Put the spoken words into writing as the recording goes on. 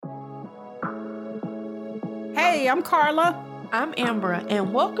Hey, I'm Carla. I'm Amber,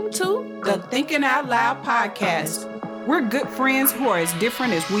 and welcome to the Thinking Out Loud podcast. We're good friends who are as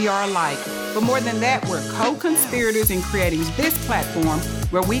different as we are alike. But more than that, we're co-conspirators in creating this platform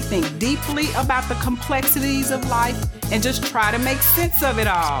where we think deeply about the complexities of life and just try to make sense of it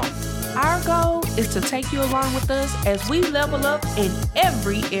all. Our goal is to take you along with us as we level up in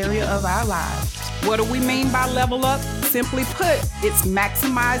every area of our lives. What do we mean by level up? Simply put, it's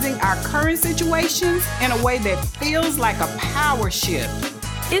maximizing our current situations in a way that feels like a power shift.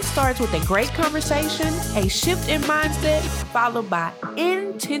 It starts with a great conversation, a shift in mindset, followed by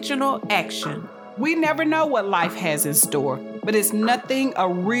intentional action. We never know what life has in store, but it's nothing a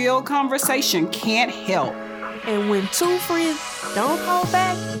real conversation can't help. And when two friends don't hold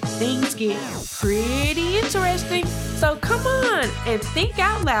back, things get pretty interesting. So come on and think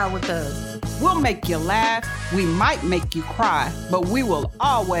out loud with us. We'll make you laugh, we might make you cry, but we will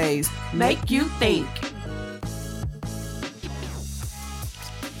always make you think.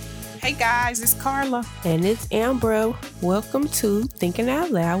 Hey guys, it's Carla. And it's Amber. Welcome to Thinking Out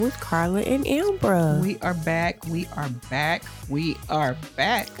Loud with Carla and Amber. We are back.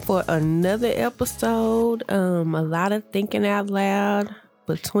 For another episode. A lot of thinking out loud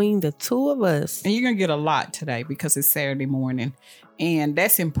between the two of us. And you're going to get a lot today because it's Saturday morning. And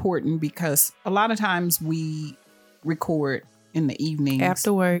that's important because a lot of times we record in the evenings.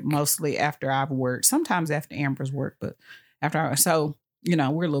 After work. Mostly after I've worked. Sometimes after Amber's work, but after so... we're a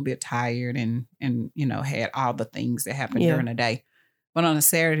little bit tired and had all the things that happened during the day. But on a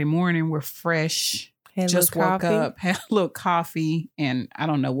Saturday morning, we're fresh. Just woke up, had a little coffee, and I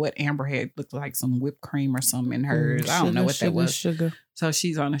don't know what Amber had. Looked like some whipped cream or something in hers. I don't know what that was. Sugar. So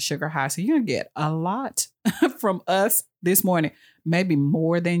she's on a sugar high. So you're going to get a lot from us this morning. Maybe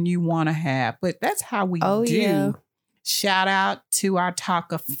more than you want to have. But that's how we do. Yeah. Shout out to our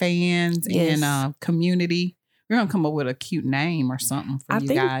Talker fans and community. We're going to come up with a cute name or something for you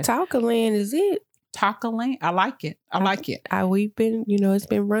guys. I think Talkerland is it. Talkerland? I like it. We've been, it's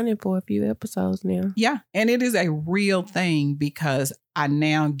been running for a few episodes now. Yeah. And it is a real thing because I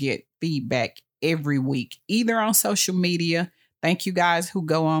now get feedback every week, either on social media. Thank you guys who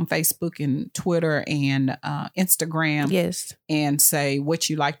go on Facebook and Twitter and Instagram. Yes. And say what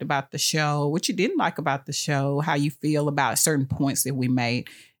you liked about the show, what you didn't like about the show, how you feel about certain points that we made.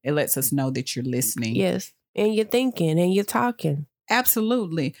 It lets us know that you're listening. Yes. And you're thinking and you're talking.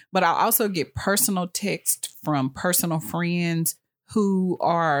 Absolutely. But I also get personal text from personal friends who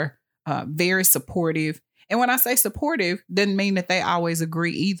are very supportive. And when I say supportive, doesn't mean that they always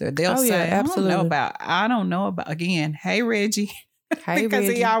agree either. They'll say, absolutely. I don't know about, again, hey, Reggie. Hey, because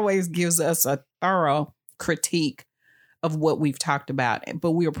Reggie. He always gives us a thorough critique of what we've talked about.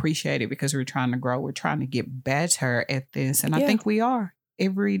 But we appreciate it because we're trying to grow. We're trying to get better at this. And I think we are.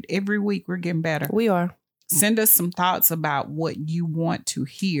 Every week we're getting better. We are. Send us some thoughts about what you want to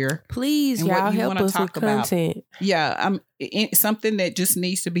hear. Please, y'all help us with content. Yeah, something that just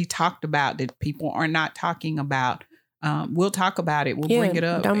needs to be talked about that people are not talking about. We'll talk about it. We'll bring it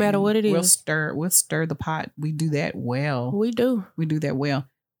up. Don't matter what it is. We'll stir the pot. We do that well. We do. We do that well.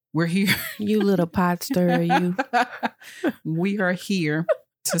 We're here. You little pot stirrer, you. We are here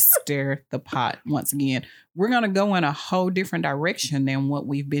to stir the pot once again. We're going to go in a whole different direction than what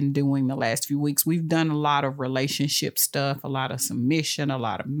we've been doing the last few weeks. We've done a lot of relationship stuff, a lot of submission, a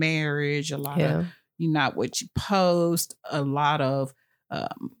lot of marriage, a lot of you're not what you post, a lot of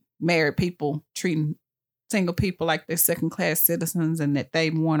married people treating single people like they're second-class citizens and that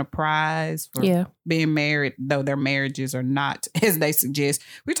they want a prize for being married, though their marriages are not as they suggest.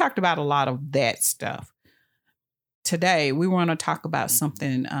 We talked about a lot of that stuff. Today, we want to talk about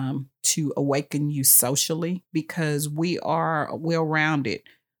something to awaken you socially because we are well-rounded.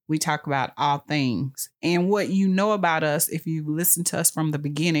 We talk about all things. And what you know about us, if you listen to us from the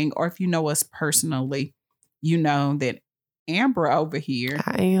beginning or if you know us personally, you know that Amber over here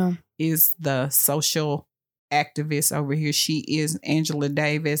is the social activist over here. She is Angela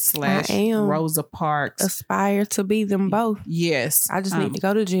Davis / Rosa Parks. Aspire to be them both. Yes. I just need to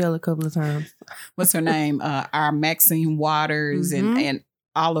go to jail a couple of times. What's her name? Our Maxine Waters and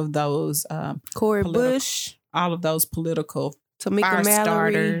all of those. Cori Bush. All of those political Tamika fire Mallory.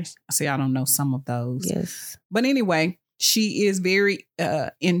 starters. See, I don't know some of those. Yes. But anyway, she is very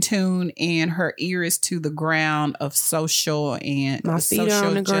in tune and her ear is to the ground of social and my feet are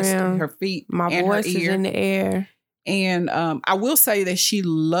on the ground. Her feet, my voice is in the air. And I will say that she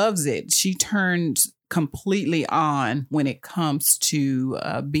loves it. She turns completely on when it comes to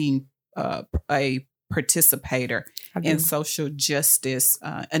being a participator in social justice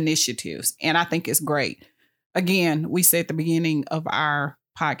initiatives. And I think it's great. Again, we said at the beginning of our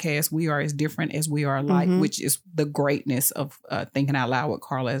podcast, We Are As Different As We Are Alike, which is the greatness of Thinking Out Loud with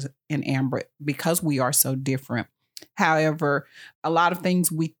Carla and Amber, because we are so different. However, a lot of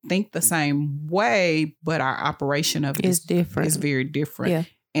things we think the same way, but our operation of it is different. Is very different. Yeah.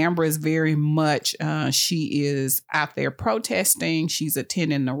 Amber is very much, she is out there protesting. She's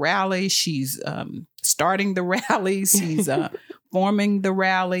attending the rallies. She's starting the rallies. She's forming the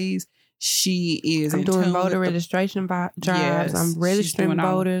rallies. She is doing voter registration drives. Yes, I'm registering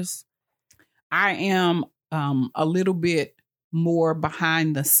voters. I am a little bit more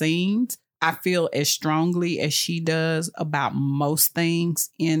behind the scenes. I feel as strongly as she does about most things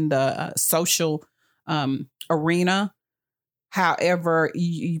in the social arena. However,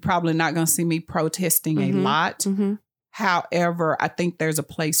 you're probably not going to see me protesting a lot. Mm-hmm. However, I think there's a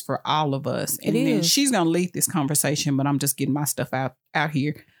place for all of us. And then she's going to lead this conversation, but I'm just getting my stuff out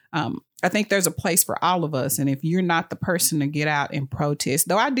here. I think there's a place for all of us. And if you're not the person to get out and protest,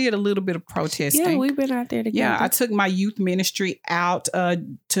 though I did a little bit of protesting. Yeah, we've been out there together. Yeah, I took my youth ministry out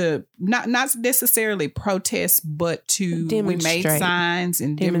to not necessarily protest, but to we made signs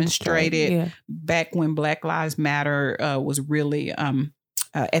and demonstrated back when Black Lives Matter was really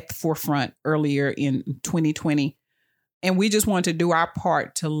at the forefront earlier in 2020. And we just wanted to do our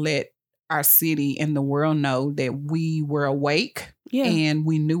part to let our city and the world know that we were awake and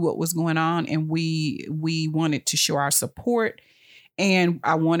we knew what was going on, and we wanted to show our support, and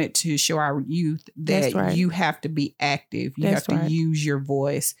I wanted to show our youth that you have to be active. You have to use your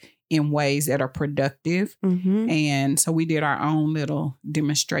voice in ways that are productive. Mm-hmm. And so we did our own little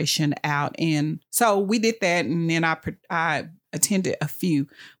demonstration out. And so we did that, and then I attended a few,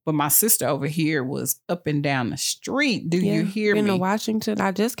 but my sister over here was up and down the street. Do you hear me? In Washington.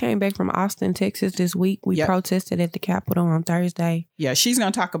 I just came back from Austin, Texas this week. We protested at the Capitol on Thursday. Yeah, she's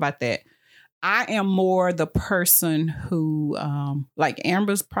going to talk about that. I am more the person who, like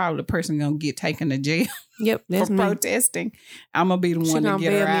Amber's probably the person going to get taken to jail for protesting. I'm going to be the one to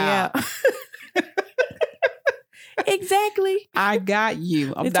get her out. Exactly. I got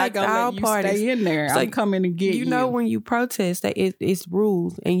you. I'm not going to let you stay in there. I'm coming to get you. You know, when you protest, that it's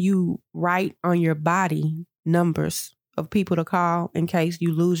rules, and you write on your body numbers of people to call in case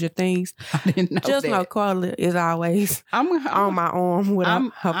you lose your things. I didn't know Just know Carla is always on my arm with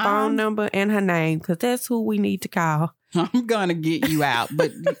her phone number and her name, because that's who we need to call. I'm going to get you out.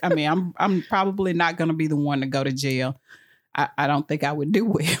 But I mean, I'm probably not going to be the one to go to jail. I don't think I would do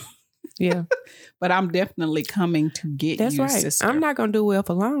well. Yeah. But I'm definitely coming to get That's you, right. sister. I'm not going to do well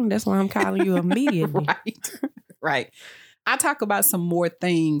for long. That's why I'm calling you immediately. Right. I talk about some more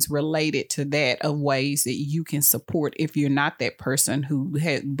things related to that, of ways that you can support if you're not that person who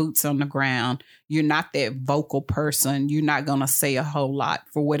has boots on the ground. You're not that vocal person. You're not going to say a whole lot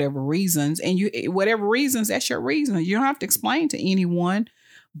for whatever reasons. And whatever reasons, that's your reason. You don't have to explain to anyone.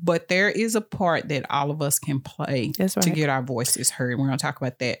 But there is a part that all of us can play to get our voices heard. We're going to talk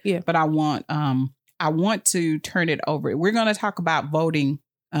about that. Yeah. But I want to turn it over. We're going to talk about voting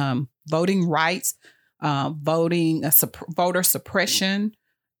rights, voter suppression,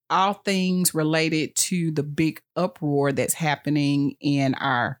 all things related to the big uproar that's happening in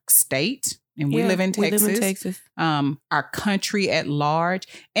our state. And we live in Texas. Our country at large,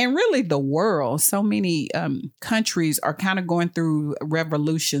 and really the world. So many countries are kind of going through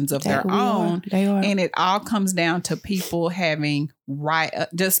revolutions of their own. They are. And it all comes down to people having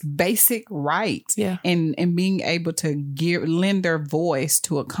just basic rights, and being able to lend their voice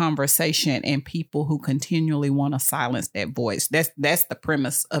to a conversation, and people who continually want to silence that voice. That's the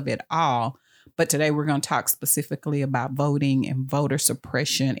premise of it all. But today we're going to talk specifically about voting and voter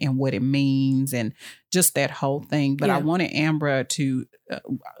suppression and what it means and just that whole thing. But I wanted Amber to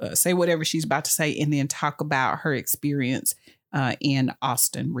say whatever she's about to say, and then talk about her experience in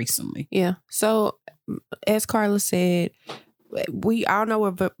Austin recently. Yeah. So as Carla said, we all know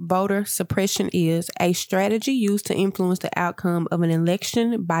what voter suppression is: a strategy used to influence the outcome of an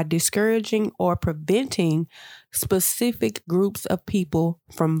election by discouraging or preventing specific groups of people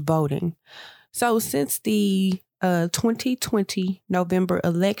from voting. So since the 2020 November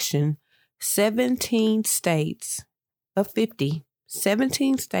election, 17 states of 50,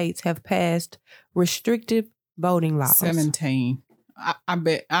 17 states have passed restrictive voting laws. 17. I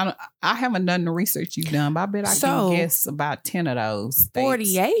bet I haven't done the research you've done, but I bet I can guess about 10 of those states.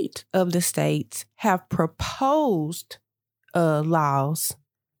 48 of the states have proposed laws.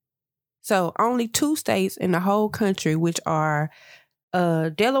 So only 2 states in the whole country, which are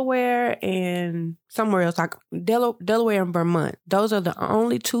Delaware and somewhere else, like Delaware and Vermont. Those are the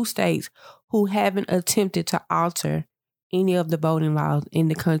only 2 states who haven't attempted to alter any of the voting laws in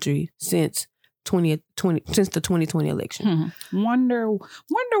the country since since the 2020 election. Wonder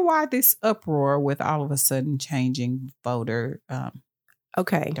why this uproar with all of a sudden changing voter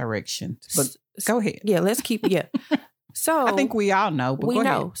Okay. directions. But go ahead. Yeah, let's keep So I think we all know, but we go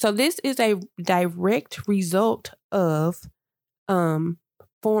know. ahead. So this is a direct result of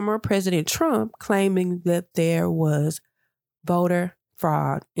former President Trump claiming that there was voter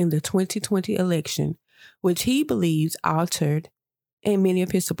fraud in the 2020 election, which he believes altered, and many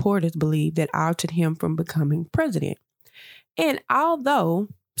of his supporters believe that altered him from becoming president. And although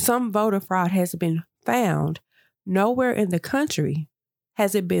some voter fraud has been found, nowhere in the country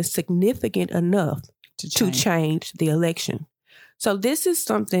has it been significant enough to change the election. So this is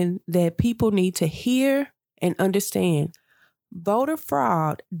something that people need to hear and understand. Voter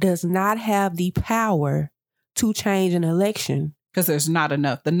fraud does not have the power to change an election. Because there's not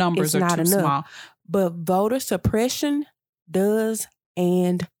enough. The numbers are too small. But voter suppression does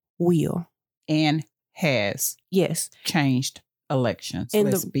and will. And has. Yes. Changed elections.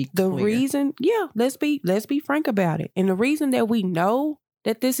 And let's be the clear. reason, let's be frank about it. And the reason that we know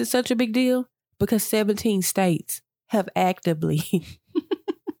that this is such a big deal, because 17 states have actively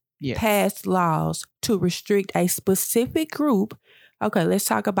passed laws to restrict a specific group. Okay, let's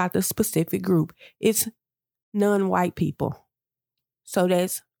talk about the specific group. It's non-white people. So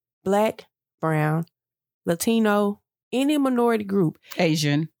that's Black, brown, Latino, any minority group.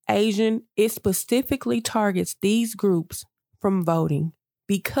 Asian. It specifically targets these groups from voting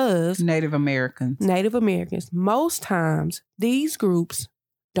because Native Americans. Most times, these groups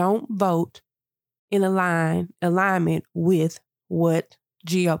don't vote in alignment with what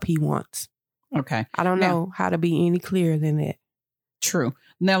GOP wants. Okay. I don't know how to be any clearer than that. True.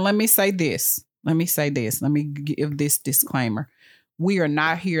 Now, let me say this. Let me give this disclaimer. We are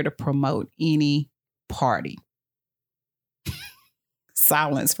not here to promote any party.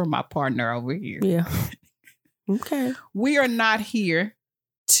 Silence from my partner over here. Yeah. Okay. We are not here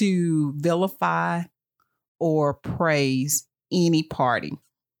to vilify or praise any party.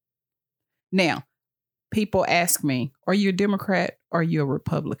 Now, people ask me, are you a Democrat or are you a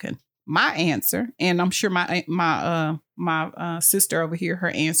Republican? My answer, and I'm sure my sister over here, her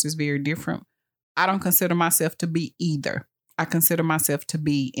answer is very different. I don't consider myself to be either. I consider myself to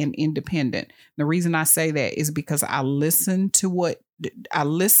be an independent. The reason I say that is because I listen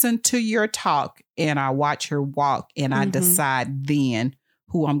to your talk and I watch her walk and I decide then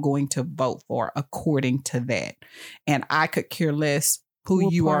who I'm going to vote for according to that. And I could care less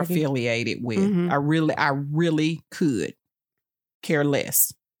who you are affiliated with. I really could care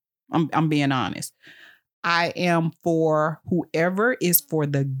less. I'm being honest. I am for whoever is for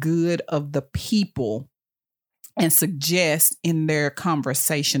the good of the people and suggest in their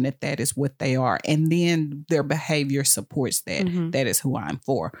conversation that is what they are. And then their behavior supports that. That is who I'm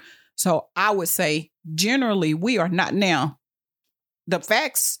for. So I would say generally we are not. Now, the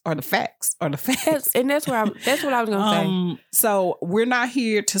facts are the facts are the facts. And that's what I was going to say. So we're not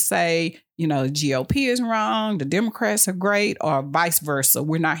here to say, the GOP is wrong, the Democrats are great, or vice versa.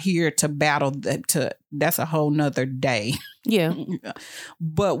 We're not here to battle that's a whole nother day. Yeah.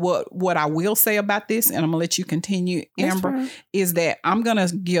 But what I will say about this, and I'm gonna let you continue, Amber, is that I'm gonna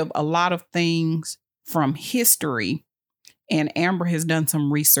give a lot of things from history. And Amber has done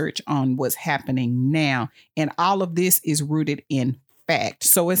some research on what's happening now. And all of this is rooted in fact.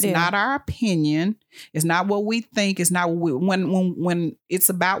 So it's not our opinion. It's not what we think. It's not when it's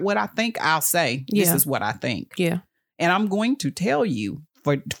about what I think, I'll say, this is what I think. Yeah. And I'm going to tell you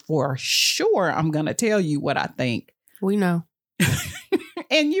for sure. I'm going to tell you what I think. We know.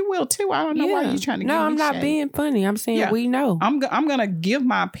 And you will too. I don't know why you're trying to give me I'm not shade. being funny. I'm saying we know. I'm going to give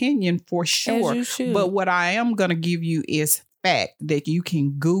my opinion for sure. As you should. But what I am going to give you is fact that you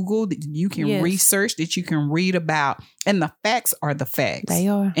can Google, that you can research, that you can read about, and the facts are the facts. They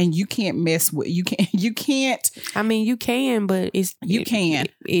are, and you can't mess with. You can't. I mean, you can, but it's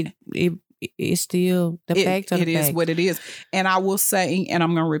still the facts. It is what it is, and I will say, and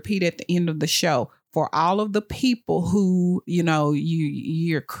I'm going to repeat at the end of the show. For all of the people who,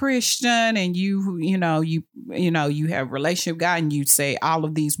 you're Christian and you have relationship with God and you say all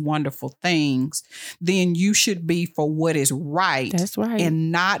of these wonderful things, then you should be for what is right. That's right.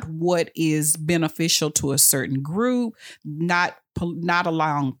 And not what is beneficial to a certain group, not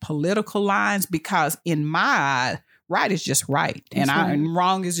along political lines, because in my eyes, right is just right. And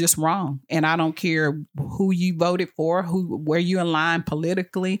wrong is just wrong. And I don't care who you voted for, where you align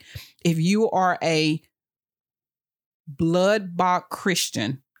politically. If you are a blood-bought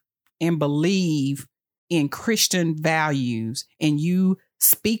Christian and believe in Christian values and you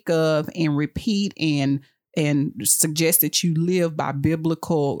speak of and repeat and and suggest that you live by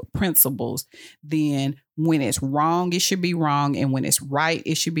biblical principles, then when it's wrong, it should be wrong. And when it's right,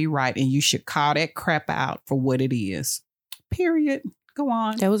 it should be right. And you should call that crap out for what it is. Period. Go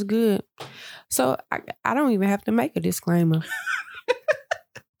on. That was good. So I don't even have to make a disclaimer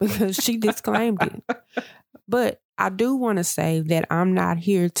because she disclaimed it. But I do want to say that I'm not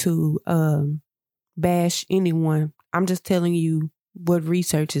here to bash anyone. I'm just telling you what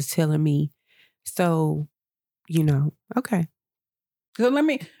research is telling me. So, okay. So let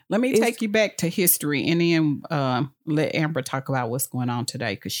me take you back to history, and then let Amber talk about what's going on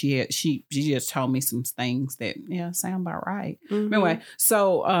today, because she just told me some things that sound about right. Mm-hmm. Anyway,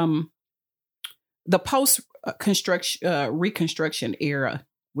 so the post Reconstruction era,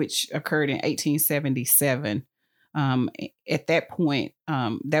 which occurred in 1877, at that point,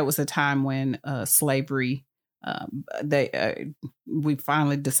 that was a time when slavery. We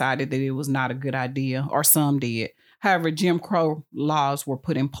finally decided that it was not a good idea, or some did. However, Jim Crow laws were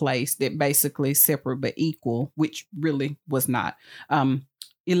put in place that basically separate but equal, which really was not.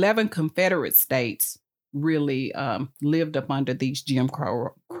 11 Confederate states really lived up under these Jim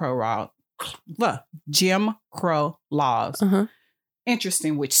Crow laws. Uh-huh.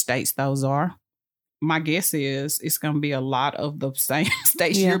 Interesting which states those are. My guess is it's going to be a lot of the same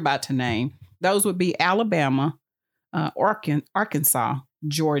states you're about to name. Those would be Alabama, Arkansas,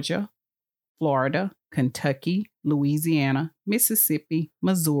 Georgia, Florida, Kentucky, Louisiana, Mississippi,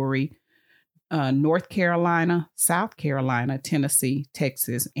 Missouri, North Carolina, South Carolina, Tennessee,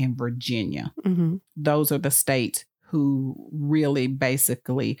 Texas, and Virginia. Mm-hmm. Those are the states who really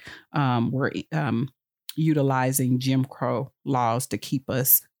basically were utilizing Jim Crow laws to keep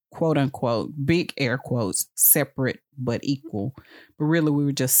us, quote unquote, big air quotes, separate but equal. But really, we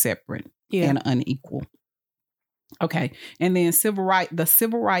were just separate and unequal. Okay. And then the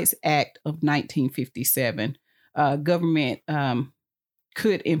Civil Rights Act of 1957, government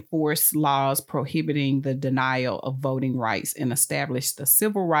could enforce laws prohibiting the denial of voting rights and establish the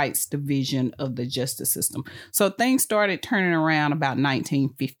Civil Rights Division of the justice system. So things started turning around about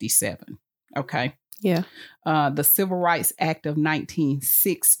 1957. Okay. Yeah. The Civil Rights Act of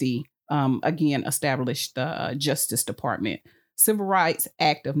 1960, again, established the Justice Department. Civil Rights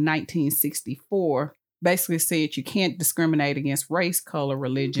Act of 1964 basically said you can't discriminate against race, color,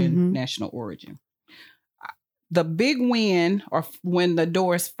 religion, national origin. The big win, or when the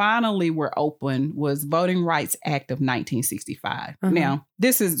doors finally were open, was Voting Rights Act of 1965. Now,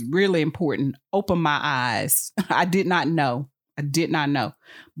 this is really important. Open my eyes. I did not know.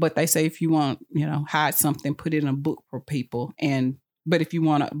 But they say if you want, hide something, put it in a book for people.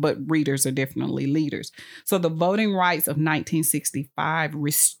 But readers are definitely leaders. So the Voting Rights of 1965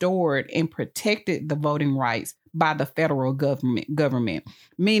 restored and protected the voting rights by the federal government,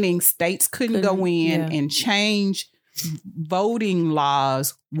 meaning states couldn't go in and change voting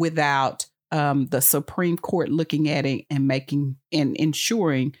laws without the Supreme Court looking at it and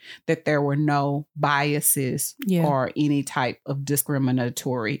ensuring that there were no biases or any type of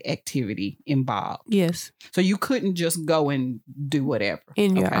discriminatory activity involved. Yes. So you couldn't just go and do whatever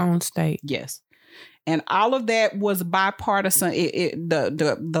in your own state. Yes. And all of that was bipartisan.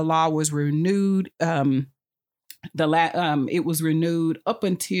 The law was renewed. It was renewed up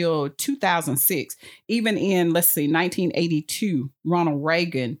until 2006. Even in 1982, Ronald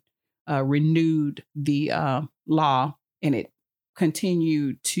Reagan renewed the law, and it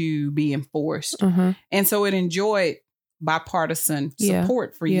continued to be enforced. And so it enjoyed bipartisan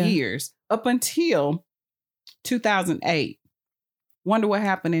support for years up until 2008. Wonder what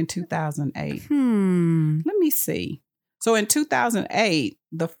happened in 2008. Let me see. So in 2008,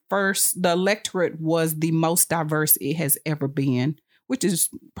 the electorate was the most diverse it has ever been, which is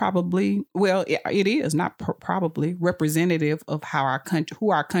probably, it is not probably representative of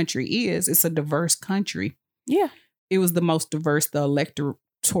who our country is. It's a diverse country. Yeah. It was the most diverse the electorate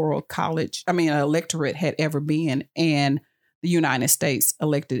had ever been. And the United States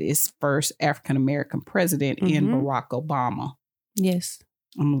elected its first African-American president in Barack Obama. Yes.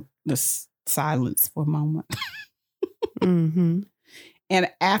 Just silence for a moment. And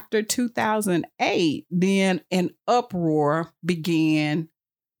after 2008, then an uproar began,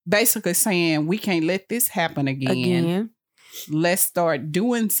 basically saying, we can't let this happen again. Let's start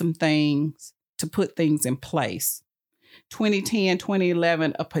doing some things to put things in place. 2010,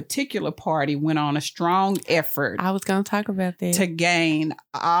 2011, a particular party went on a strong effort. I was going to talk about that. To gain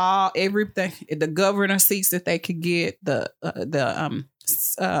everything, the governor seats that they could get, the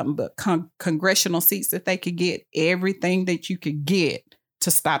congressional seats that they could get, everything that you could get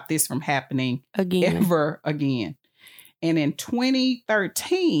to stop this from happening ever again. And in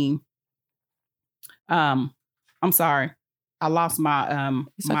 2013, I'm sorry. I lost my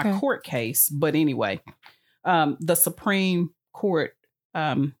my okay. court case, but anyway, the Supreme Court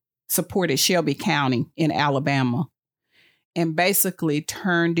supported Shelby County in Alabama and basically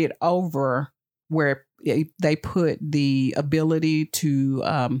turned it over where they put the ability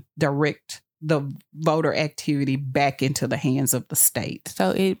to direct the voter activity back into the hands of the state. So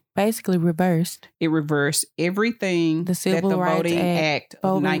it basically reversed. It reversed everything The Civil that the Rights Voting Act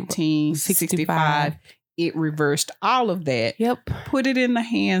of 1965. It reversed all of that. Yep. Put it in the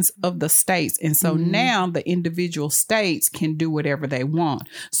hands of the states. And so now the individual states can do whatever they want.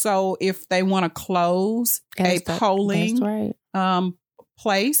 So if they want to close polling that's right.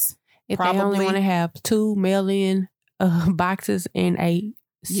 place, if probably, they only want to have 2 mail-in boxes in a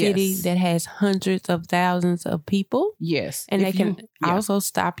city Yes. that has hundreds of thousands of people, yes. and If they can also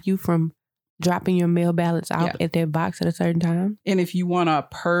stop you from dropping your mail ballots out at their box at a certain time. And if you want to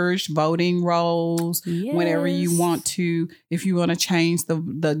purge voting rolls whenever you want to, if you want to change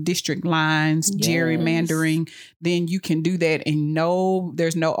the district lines, gerrymandering, then you can do that. And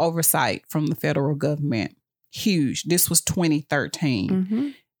there's no oversight from the federal government. Huge. This was 2013. Mm-hmm.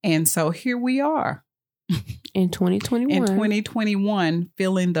 And so here we are. In 2021. In 2021,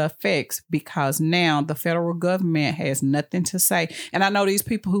 feeling the effects because now the federal government has nothing to say. And I know these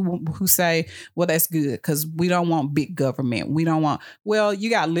people who say, well, that's good because we don't want big government. We don't want, well, you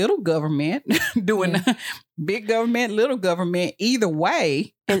got little government doing big government, little government, either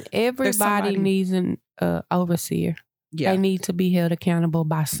way. And everybody needs an overseer. Yeah. They need to be held accountable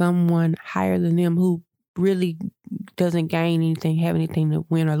by someone higher than them who really doesn't gain anything, have anything to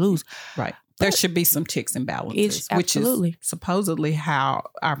win or lose. Right. There should be some checks and balances, which is supposedly how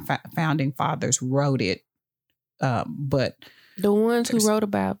our founding fathers wrote it. But the ones who wrote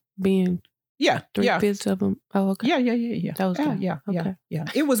about being 3/5 of them. Oh, okay. Yeah. Those okay.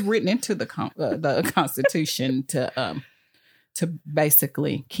 It was written into the Constitution to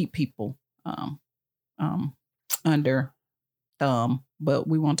basically keep people under thumb. But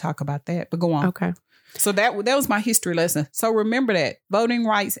we won't talk about that. But go on. Okay. So that was my history lesson. So remember that Voting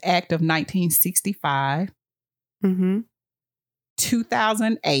Rights Act of 1965,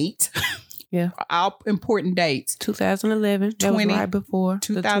 2008, all important dates. 2011, that was right before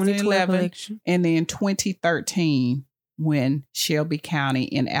 2011 election, and then 2013 when Shelby County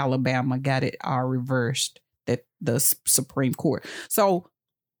in Alabama got it all reversed at the Supreme Court. So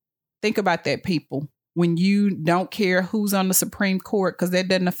think about that, people. When you don't care who's on the Supreme Court because that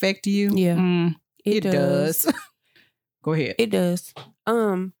doesn't affect you, It does. Go ahead. It does.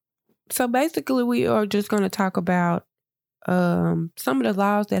 So basically we are just going to talk about some of the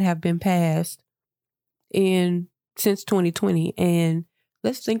laws that have been passed since 2020, and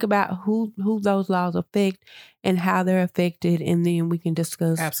let's think about who those laws affect and how they're affected, and then we can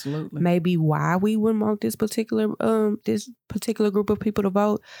discuss maybe why we wouldn't want this particular group of people to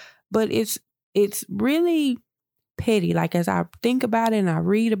vote. But it's really petty. Like as I think about it and I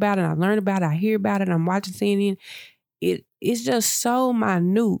read about it and I learn about it, I hear about it, I'm watching CNN, it's just so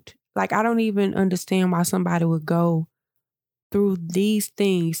minute. Like I don't even understand why somebody would go through these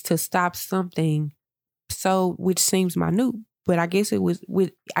things to stop something which seems minute. But I guess it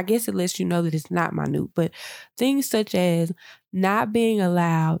lets you know that it's not minute. But things such as not being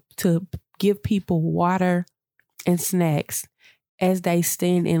allowed to give people water and snacks as they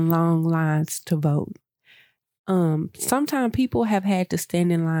stand in long lines to vote. Sometimes people have had to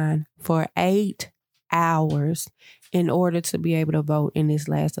stand in line for 8 hours in order to be able to vote in this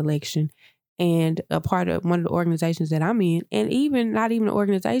last election. And a part of one of the organizations that I'm in, and even not even an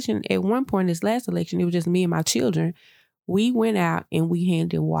organization, at one point in this last election, it was just me and my children. We went out and we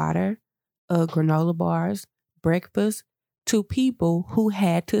handed water, granola bars, breakfast to people who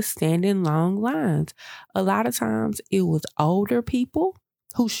had to stand in long lines. A lot of times it was older people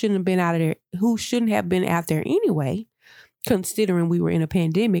who shouldn't have been out there anyway, considering we were in a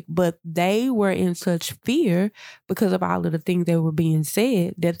pandemic, but they were in such fear because of all of the things that were being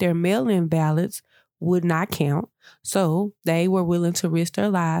said that their mail-in ballots would not count. So they were willing to risk their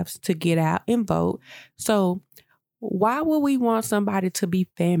lives to get out and vote. So why would we want somebody to be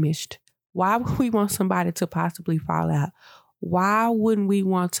famished? Why would we want somebody to possibly fall out? Why wouldn't we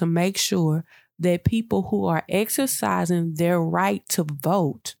want to make sure that people who are exercising their right to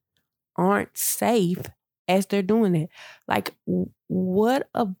vote aren't safe as they're doing it? Like, what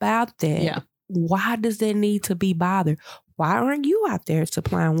about that? Yeah. Why does that need to be bothered? Why aren't you out there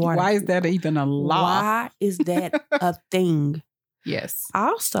supplying water? Why is that even a law? Why is that a thing? Yes.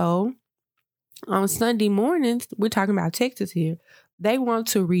 Also, on Sunday mornings, we're talking about Texas here, they want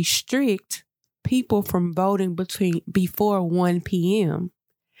to restrict people from voting before 1 p.m.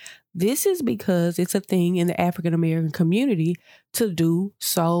 This is because it's a thing in the African American community to do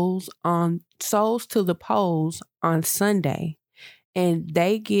souls to the polls on Sunday. And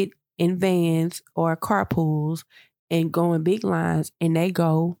they get in vans or carpools and go in big lines and they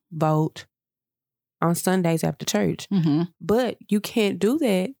go vote on Sundays after church. Mm-hmm. But you can't do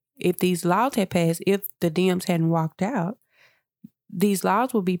that if these laws had passed. If the Dems hadn't walked out, these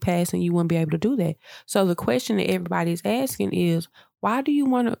laws will be passed and you wouldn't be able to do that. So the question that everybody is asking is, why do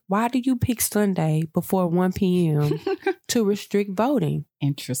you pick Sunday before 1 p.m. to restrict voting?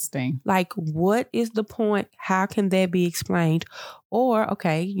 Interesting. Like, what is the point? How can that be explained? Or,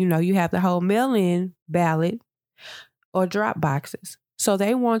 okay, you have the whole mail-in ballot or drop boxes. So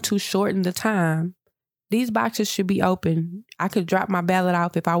they want to shorten the time. These boxes should be open. I could drop my ballot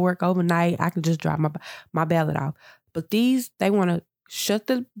off. If I work overnight, I could just drop my ballot off. But they want to shut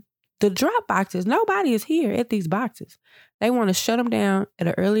the drop boxes. Nobody is here at these boxes. They want to shut them down at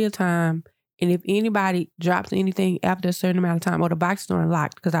an earlier time. And if anybody drops anything after a certain amount of time, or the boxes are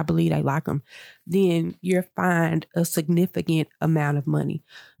unlocked, because I believe they lock them, then you're fined a significant amount of money.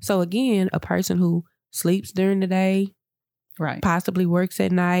 So again, a person who sleeps during the day, right, possibly works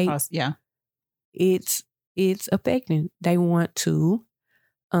at night, yeah, it's affecting. They want to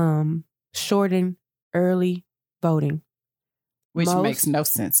shorten early voting. Which makes no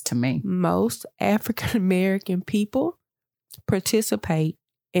sense to me. Most African American people participate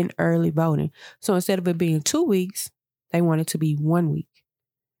in early voting. So instead of it being 2 weeks, they want it to be 1 week.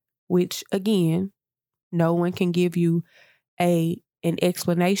 Which again, no one can give you an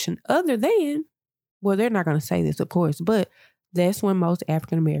explanation other than, well, they're not going to say this, of course, but that's when most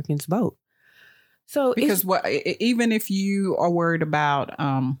African Americans vote. So because even if you are worried about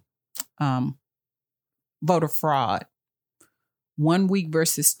voter fraud, 1 week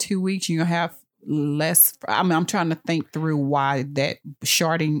versus 2 weeks, you have less. I'm trying to think through why that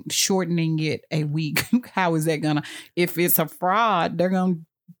shortening it a week. How is that gonna? If it's a fraud, they're gonna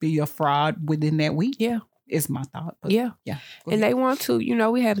be a fraud within that week. Yeah, is my thought. But yeah. And they want to.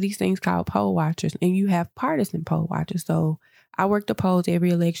 We have these things called poll watchers, and you have partisan poll watchers. So I work the polls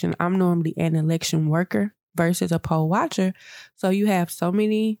every election. I'm normally an election worker versus a poll watcher. So you have so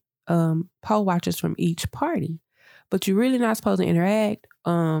many poll watchers from each party. But you're really not supposed to interact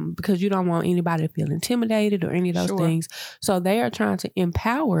because you don't want anybody to feel intimidated or any of those things. So they are trying to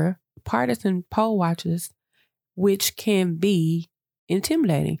empower partisan poll watchers, which can be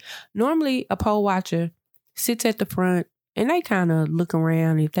intimidating. Normally, a poll watcher sits at the front and they kind of look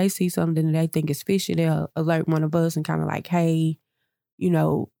around. If they see something that they think is fishy, they'll alert one of us and kind of like, hey,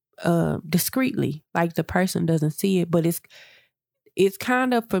 discreetly, like the person doesn't see it. But it's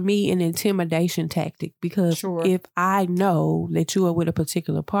kind of, for me, an intimidation tactic because if I know that you are with a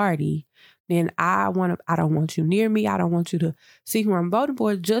particular party, then I don't want you near me. I don't want you to see who I'm voting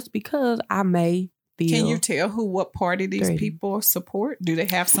for just because I may feel. Can you tell what party these people support? Do they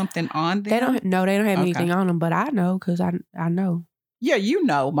have something on them? They don't have anything on them, but I know because I know. Yeah,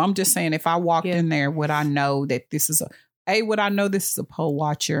 I'm just saying, if I walked in there, would I know that this is would I know this is a poll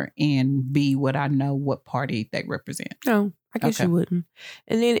watcher, and B, would I know what party they represent? No. I guess you wouldn't.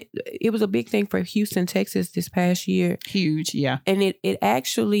 And then it was a big thing for Houston, Texas this past year. Huge, yeah. And it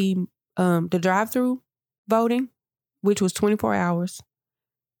actually, the drive-through voting, which was 24 hours.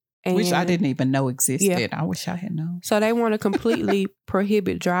 And which I didn't even know existed. Yeah. I wish I had known. So they want to completely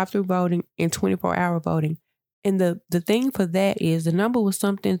prohibit drive-through voting and 24-hour voting. And the thing for that is the number was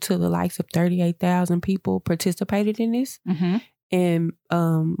something to the likes of 38,000 people participated in this. Mm-hmm. And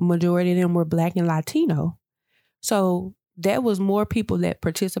majority of them were Black and Latino. So that was more people that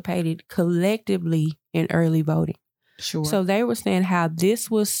participated collectively in early voting. Sure. So they were saying how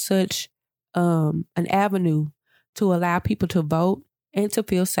this was such an avenue to allow people to vote and to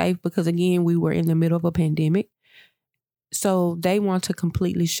feel safe because, again, we were in the middle of a pandemic. So they want to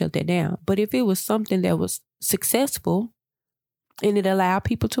completely shut that down. But if it was something that was successful and it allowed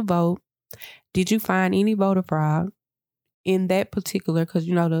people to vote, did you find any voter fraud in that particular, because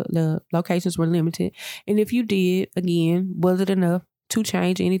the locations were limited, and if you did, again, was it enough to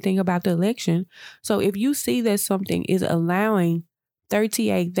change anything about the election? So if you see that something is allowing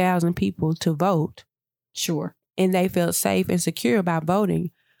 38,000 people to vote, sure, and they felt safe and secure about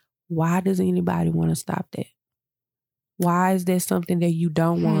voting, why does anybody want to stop that? Why is that something that you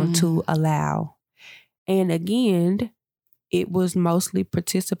don't want to allow? And again, it was mostly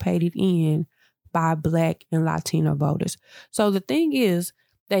participated in by Black and Latino voters. So the thing is,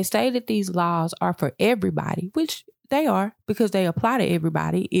 they say that these laws are for everybody, which they are because they apply to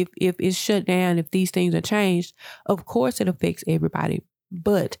everybody. If it's shut down, if these things are changed, of course it affects everybody.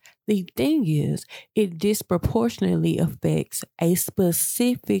 But the thing is, it disproportionately affects a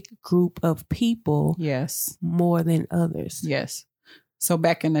specific group of people Yes. more than others. Yes. So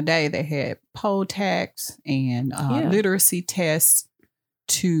back in the day, they had poll tax and literacy tests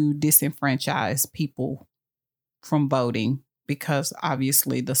to disenfranchise people from voting, because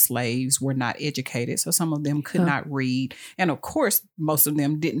obviously the slaves were not educated. So some of them could not read. And of course, most of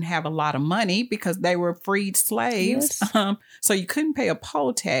them didn't have a lot of money because they were freed slaves. Yes. So you couldn't pay a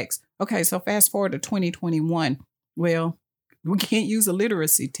poll tax. Okay, so fast forward to 2021. Well, we can't use a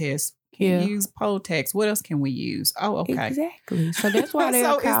literacy test. Can't use poll tax. What else can we use? Oh, okay. Exactly. So that's why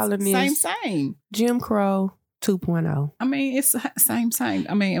they're calling this same. Jim Crow 2.0. I mean, it's same.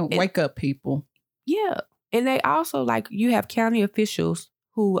 I mean, wake up, people. Yeah. And they also, like, you have county officials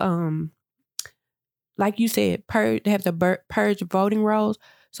who, like you said, they have to purge voting rolls.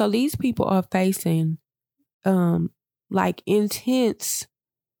 So these people are facing, like, intense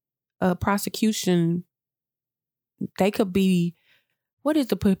prosecution. They could be, what is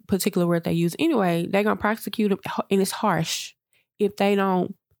the particular word they use? Anyway, they're going to prosecute them, and it's harsh if they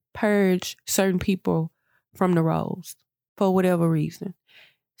don't purge certain people from the rolls for whatever reason.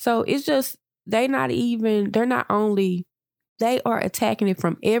 So it's just, they are attacking it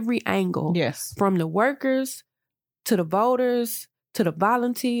from every angle. Yes. From the workers to the voters to the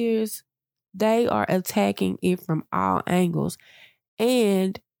volunteers. They are attacking it from all angles.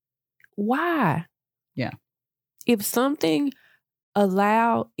 And why? Yeah. If something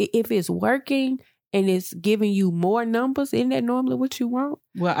if it's working and it's giving you more numbers, isn't that normally what you want?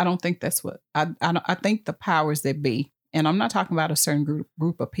 Well, I don't think that's what I think the powers that be, and I'm not talking about a certain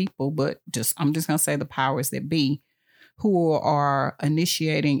group of people, but I'm just going to say the powers that be who are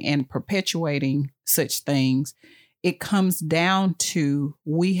initiating and perpetuating such things. It comes down to,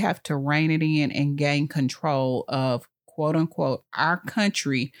 we have to rein it in and gain control of, quote unquote, our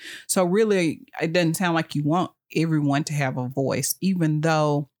country. So really, it doesn't sound like you want everyone to have a voice, even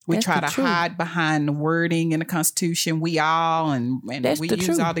though we try to hide behind the wording in the Constitution. We all, and we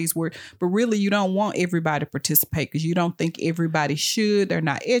use all these words, but really you don't want everybody to participate because you don't think everybody should. They're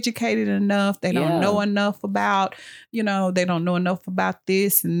not educated enough. They don't know enough about, they don't know enough about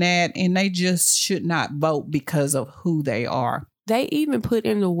this and that, and they just should not vote because of who they are. They even put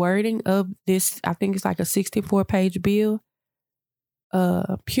in the wording of this, I think it's like a 64-page bill,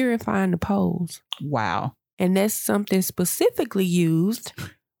 purifying the polls. Wow. And that's something specifically used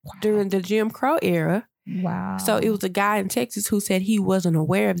during the Jim Crow era. Wow. So it was a guy in Texas who said he wasn't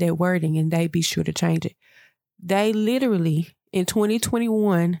aware of that wording and they'd be sure to change it. They literally, in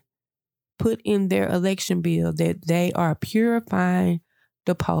 2021, put in their election bill that they are purifying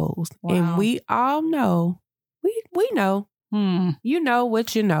the polls. Wow. And we all know, we know, you know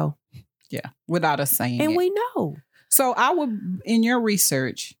what you know. Yeah, without us saying it. And we know. So in your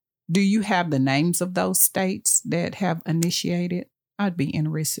research, do you have the names of those states that have initiated? I'd be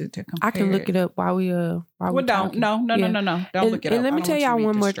interested to compare. I can look it up while we No. Don't look it up. And let me tell y'all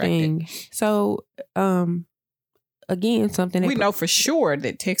one more thing. So, again, something we know for sure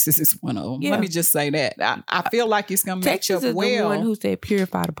that Texas is one of them. Yeah. Let me just say that. I feel like it's going to match up well. Texas is the one who said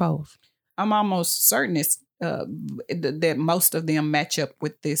purify the polls. I'm almost certain that most of them match up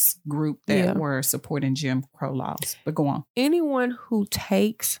with this group that were supporting Jim Crow laws. But go on. Anyone who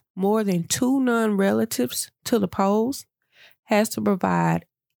takes more than 2 non-relatives to the polls has to provide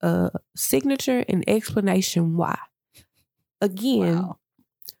a signature and explanation why. Again,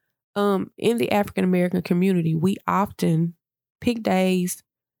 in the African American community, we often pick days,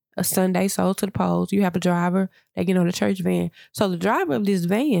 a Sunday, so to the polls. You have a driver, they get on a church van. So the driver of this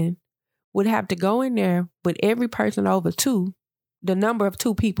van would have to go in there with every person over 2, the number of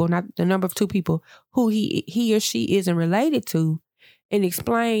 2 people, not the number of 2 people who he or she isn't related to, and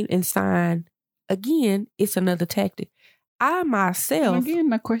explain and sign. Again, it's another tactic. I myself... Again,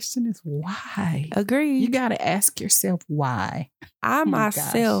 the question is why? Agreed. You got to ask yourself why. I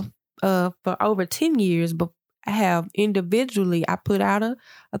myself, for over 10 years, I have individually, I put out a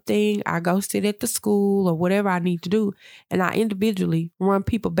thing, I go sit at the school or whatever I need to do, and I individually run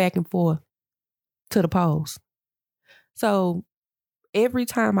people back and forth to the polls. So every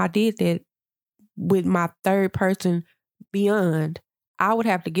time I did that with my third person beyond, I would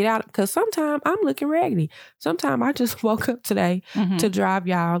have to get out because sometimes I'm looking raggedy. Sometimes I just woke up today to drive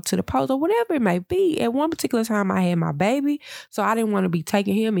y'all to the post or whatever it may be. At one particular time, I had my baby, so I didn't want to be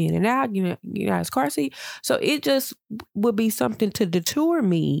taking him in and out, his car seat. So it just would be something to deter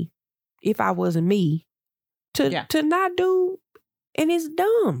me if I wasn't me to not do, and it's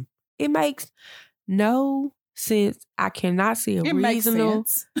dumb. It makes no sense. I cannot see a reasonable.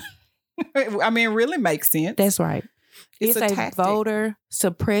 Makes sense. I mean, it really makes sense. That's right. It's a tactic. voter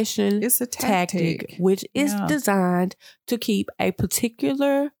suppression It's a tactic, which is designed to keep a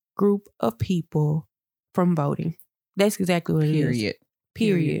particular group of people from voting. That's exactly what it is.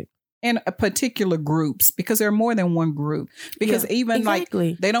 Period. And particular groups, because there are more than one group. Because even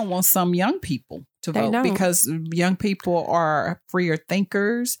exactly. they don't want some young people to vote don't. because young people are freer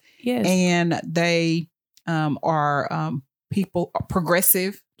thinkers. Yes. And they are people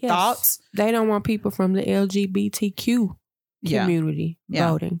progressive thoughts. They don't want people from the LGBTQ community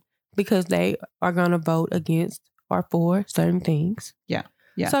voting because they are going to vote against or for certain things. Yeah.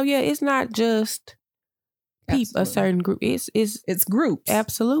 Yeah. So it's not just a certain group. It's groups.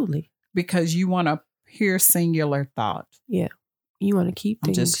 Absolutely. Because you want to hear singular thought. Yeah. You want to keep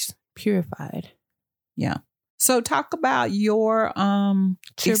things purified. Yeah. So talk about your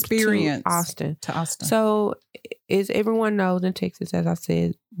experience to Austin. So as everyone knows in Texas, as I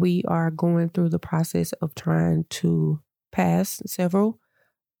said, we are going through the process of trying to pass several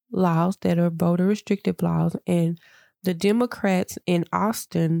laws that are voter restrictive laws. And the Democrats in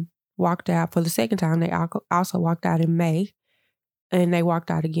Austin walked out for the second time. They also walked out in May, and they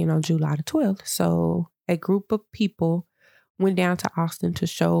walked out again on July the 12th. So a group of people went down to Austin to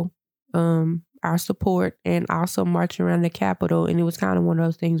show our support and also march around the Capitol. And it was kind of one of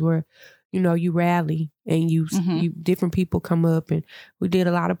those things where, you rally and you different people come up, and we did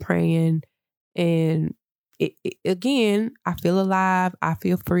a lot of praying. And again, I feel alive. I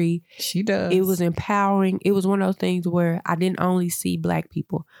feel free. She does. It was empowering. It was one of those things where I didn't only see Black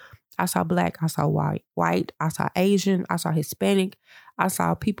people. I saw Black, I saw white, I saw Asian, I saw Hispanic, I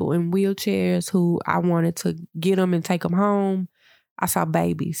saw people in wheelchairs who I wanted to get them and take them home. I saw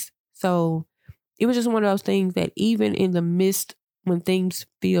babies. So it was just one of those things that even in the midst when things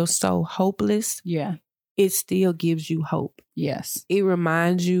feel so hopeless, it still gives you hope. Yes. It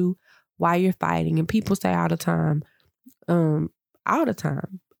reminds you why you're fighting. And people say all the time, some of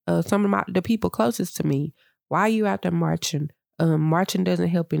the people closest to me, why are you out there marching? Marching doesn't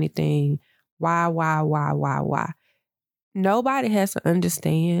help anything. Why? Nobody has to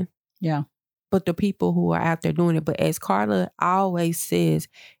understand. Yeah. But the people who are out there doing it. But as Carla always says,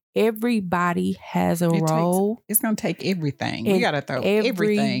 everybody has a role. It's going to take everything. We got to throw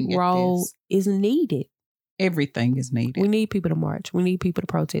everything. Every role is needed. Everything is needed. We need people to march. We need people to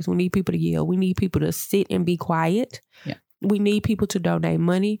protest. We need people to yell. We need people to sit and be quiet. Yeah. We need people to donate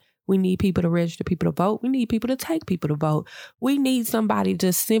money. We need people to register people to vote. We need people to take people to vote. We need somebody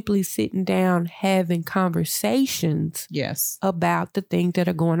just simply sitting down having conversations about the things that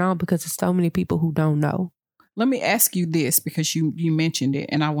are going on, because there's so many people who don't know. Let me ask you this, because you mentioned it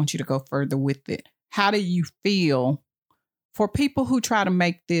and I want you to go further with it. How do you feel for people who try to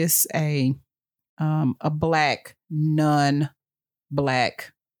make this a Black,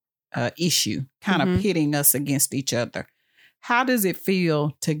 non-Black issue, kind of pitting us against each other? How does it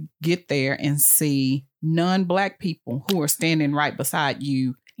feel to get there and see non-Black people who are standing right beside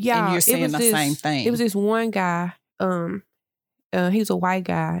you and you're saying the same thing? It was this one guy, he was a white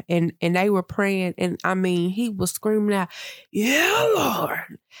guy, and they were praying, and I mean, he was screaming out, "Yeah,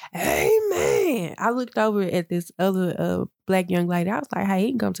 Lord, amen." I looked over at this other Black young lady. I was like, "Hey,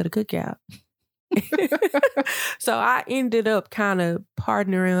 he can come to the cookout." So I ended up kind of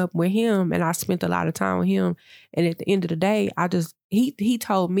partnering up with him, and I spent a lot of time with him. And at the end of the day, he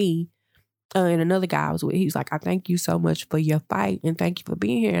told me, and another guy I was with, he was like, "I thank you so much for your fight and thank you for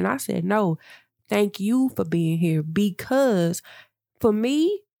being here." And I said, "No, thank you for being here, because for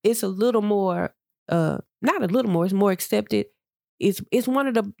me, it's a little more, not a little more, it's more accepted. It's one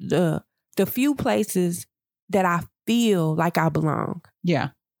of the few places that I feel like I belong." Yeah.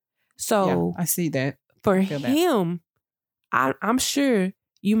 So I see that. For him, I'm sure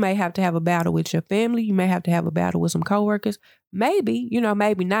you may have to have a battle with your family. You may have to have a battle with some coworkers. Maybe,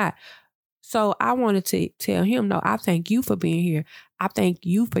 maybe not. So I wanted to tell him, no, I thank you for being here. I thank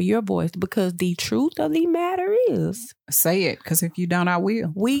you for your voice, because the truth of the matter is, say it, because if you don't, I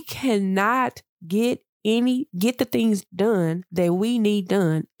will. We cannot get the things done that we need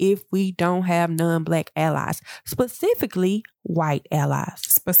done if we don't have non-Black allies, specifically white allies.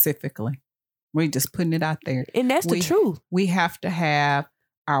 Specifically. We're just putting it out there. And that's the truth. We have to have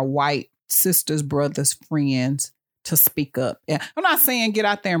our white sisters, brothers, friends to speak up. Yeah. I'm not saying get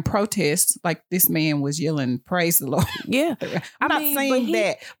out there and protest like this man was yelling, "Praise the Lord." Yeah. I'm not saying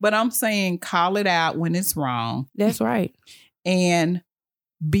that, but I'm saying call it out when it's wrong. That's right. And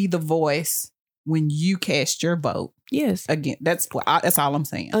be the voice when you cast your vote. Yes. Again, that's all I'm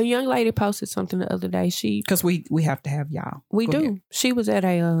saying. A young lady posted something the other day. Because we have to have y'all. We do. Ahead. She was at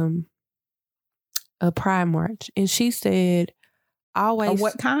a Pride march, and she said, always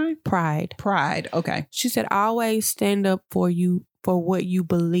What kind? pride. Pride. Okay. She said, always stand up for what you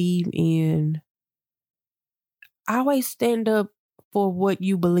believe in. Always stand up for what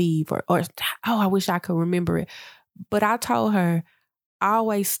you believe, or I wish I could remember it. But I told her,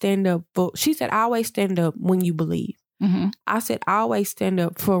 always stand up for, she said, always stand up when you believe. Mm-hmm. I said, always stand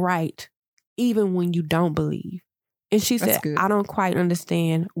up for right, even when you don't believe. And she That's said, good. I don't quite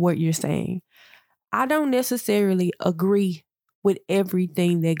understand what you're saying. I don't necessarily agree with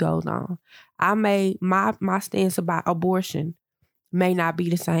everything that goes on. I may, my stance about abortion may not be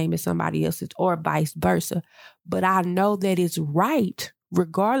the same as somebody else's, or vice versa. But I know that it's right,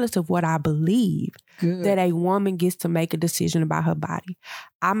 regardless of what I believe, Good. that a woman gets to make a decision about her body.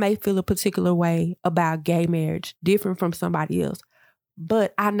 I may feel a particular way about gay marriage, different from somebody else.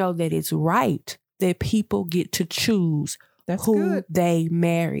 But I know that it's right that people get to choose That's who good. they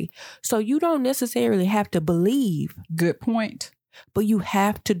marry. So you don't necessarily have to believe, Good point. but you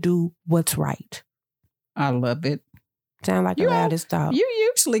have to do what's right. I love it. Sound like You a know, loudest dog.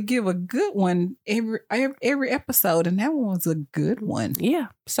 You usually give a good one every episode, and that one was a good one. Yeah.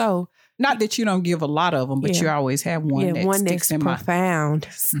 So Not that you don't give a lot of them, but Yeah. you always have one that one sticks that's in profound.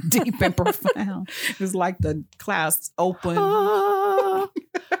 my deep and profound. It's like the class open. So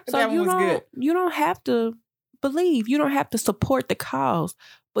That one was good. You don't have to believe. You don't have to support the cause,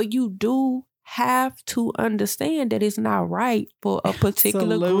 but you do have to understand that it's not right for a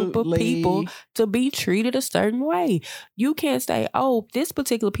particular group of people to be treated a certain way. You can't say, oh, this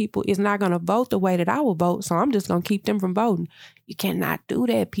particular people is not going to vote the way that I will vote, so I'm just going to keep them from voting. You cannot do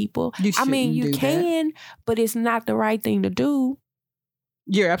that, people. You I mean, you shouldn't do can, but it's not the right thing to do.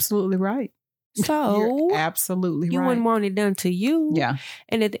 You're absolutely right. So You're absolutely you right. wouldn't want it done to you. Yeah.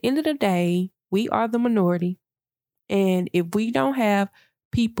 And at the end of the day, we are the minority. And if we don't have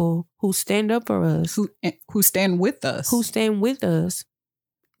people who stand up for us, who stand with us,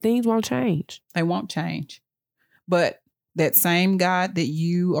 things won't change. They won't change. But that same God that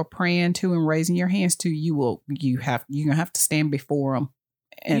you are praying to and raising your hands to, you're gonna have to stand before him.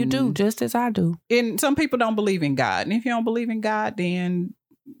 And you do, just as I do. And some people don't believe in God. And if you don't believe in God, then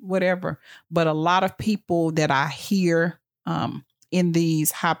whatever. But a lot of people that I hear in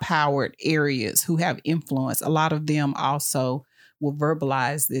these high-powered areas who have influence, a lot of them also will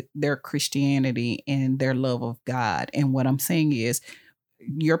verbalize their Christianity and their love of God. And what I'm saying is,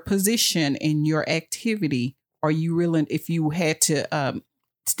 your position and your activity, are you really, if you had to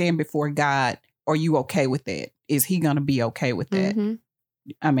stand before God, are you okay with that? Is he going to be okay with that? Mm-hmm.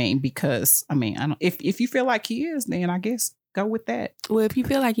 I mean, because, I don't, if you feel like he is, then I guess go with that. Well, if you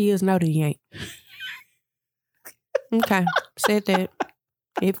feel like he is, no, then he ain't. Okay, said that.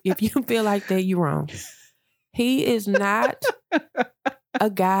 If you feel like that, you're wrong. He is not a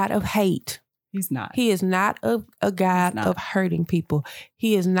God of hate. He's not. He is not a God of hurting people.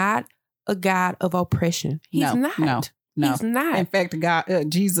 He is not a God of oppression. He's not. No. He's not. In fact,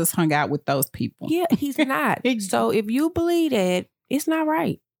 Jesus hung out with those people. Yeah, he's not. So if you believe that, it's not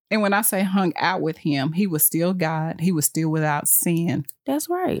right. And when I say hung out with him, he was still God. He was still without sin. That's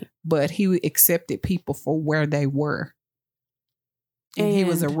right. But he accepted people for where they were. And he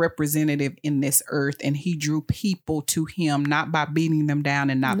was a representative in this earth, and he drew people to him, not by beating them down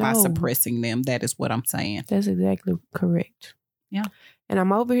and not by suppressing them. That is what I'm saying. That's exactly correct. Yeah. And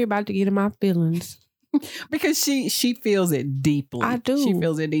I'm over here about to get in my feelings. Because she feels it deeply. I do. She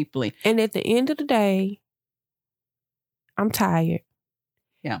feels it deeply. And at the end of the day, I'm tired.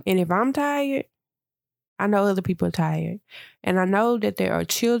 Yeah. And if I'm tired, I know other people are tired. And I know that there are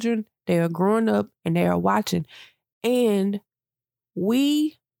children, they are growing up, and they are watching. And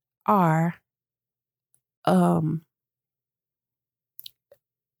we are the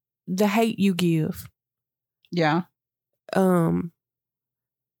hate you give. Yeah.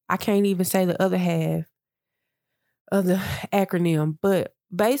 I can't even say the other half of the acronym, but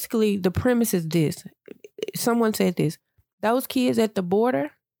basically the premise is this. Someone said this. Those kids at the border,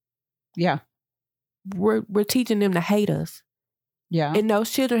 yeah, we're teaching them to hate us. Yeah. And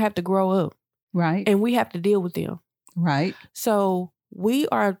those children have to grow up. Right. And we have to deal with them. Right. So we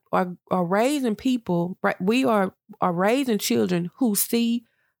are raising people, right? We are raising children who see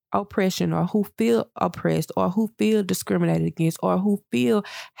oppression, or who feel oppressed, or who feel discriminated against, or who feel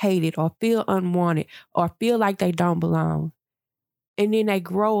hated, or feel unwanted, or feel like they don't belong. And then they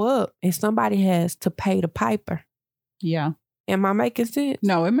grow up and somebody has to pay the piper. Yeah. Am I making sense?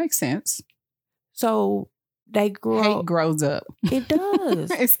 No, it makes sense. So they grow. Hate grows up. It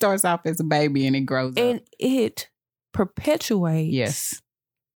does. It starts off as a baby and it grows up. And it perpetuates yes,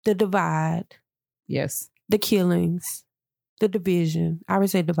 the divide. Yes. The killings, the division. I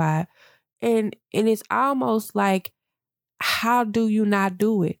would say divide. And it's almost like how do you not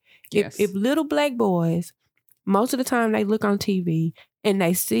do it? Yes. If little black boys, most of the time they look on TV and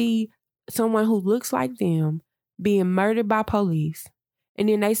they see someone who looks like them being murdered by police, and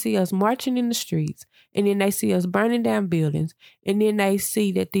then they see us marching in the streets, and then they see us burning down buildings, and then they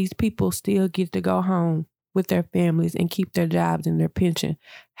see that these people still get to go home with their families and keep their jobs and their pension.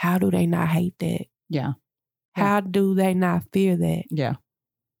 How do they not hate that? Yeah. How do they not fear that? Yeah.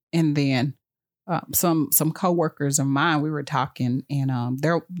 And then some coworkers of mine, we were talking, and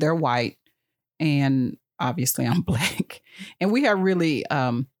they're white, and obviously I'm black, and we have really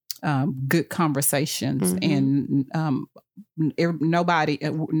good conversations, and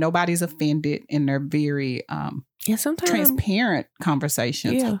nobody's offended, and they're very sometimes transparent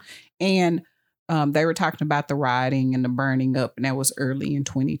conversations. Yeah. And they were talking about the rioting and the burning up, and that was early in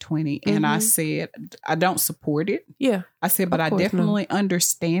 2020. And I said, I don't support it. Yeah. I said, but I definitely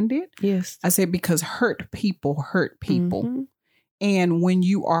understand it. Yes. I said, because hurt people hurt people. And when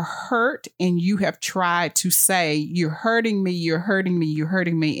you are hurt and you have tried to say, you're hurting me, you're hurting me, you're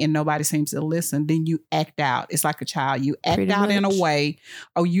hurting me, and nobody seems to listen, then you act out. It's like a child. You act Pretty out much. in a way,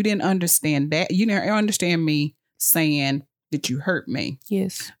 oh, you didn't understand that. You didn't understand me saying that you hurt me.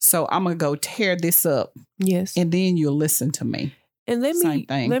 Yes. So I'm going to go tear this up. Yes. And then you'll listen to me. And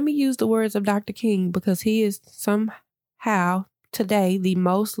let me use the words of Dr. King, because he is somehow today the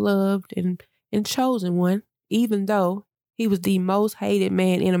most loved and chosen one, even though he was the most hated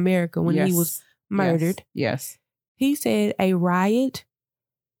man in America when he was murdered. Yes. He said a riot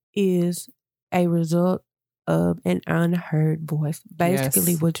is a result of an unheard voice.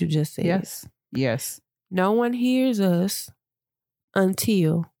 Basically what you just said. Yes. Yes. No one hears us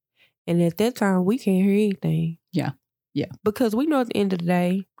until, and at that time we can't hear anything. Yeah. Yeah. Because we know at the end of the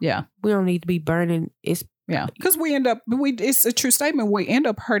day, yeah, we don't need to be burning. Because it's a true statement. We end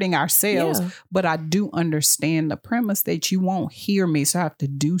up hurting ourselves. Yeah. But I do understand the premise that you won't hear me, so I have to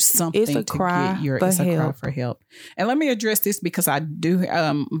do something to cry for help. And let me address this, because I do.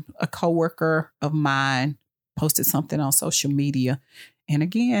 A coworker of mine posted something on social media, and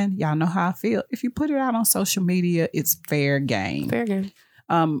again, y'all know how I feel. If you put it out on social media, it's fair game. Fair game.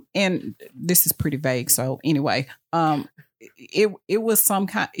 And this is pretty vague. So anyway, it was some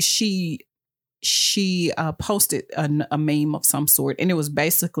kind. She posted a meme of some sort, and it was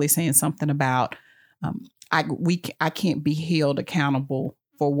basically saying something about I can't be held accountable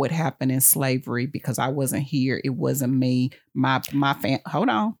for what happened in slavery because I wasn't here. It wasn't me. My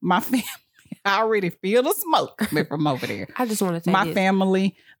family. I already feel the smoke from over there. I just want to say my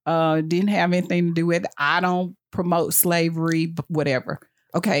family didn't have anything to do with it. I don't promote slavery, but whatever.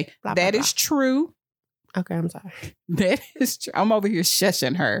 Okay, that is true. Okay, I'm sorry. That is true. I'm over here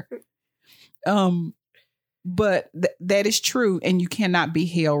shushing her. But that is true, and you cannot be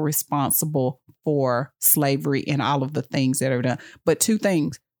held responsible for slavery and all of the things that are done. But two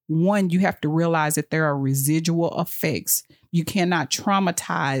things. One, you have to realize that there are residual effects. You cannot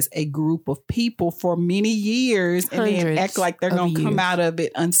traumatize a group of people for many years and then act like they're going to come out of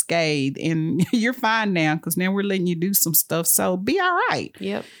it unscathed. And you're fine now, because now we're letting you do some stuff. So be all right.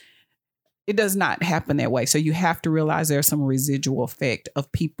 Yep. It does not happen that way. So you have to realize there's some residual effect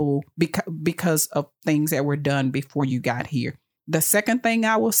of people because of things that were done before you got here. The second thing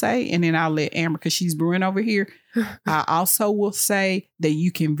I will say, and then I'll let Amber, because she's brewing over here. I also will say that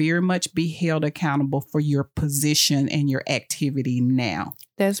you can very much be held accountable for your position and your activity now.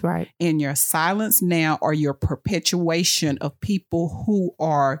 That's right. In your silence now, or your perpetuation of people who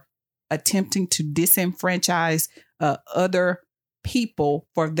are attempting to disenfranchise other people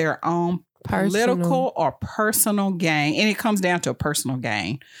for their own political or personal gain. And it comes down to a personal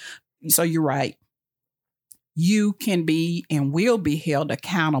gain. So you're right. You can be and will be held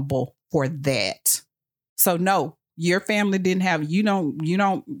accountable for that. So no, your family didn't have,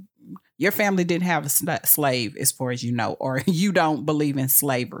 your family didn't have a slave as far as you know, or you don't believe in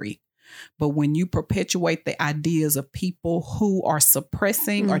slavery. But when you perpetuate the ideas of people who are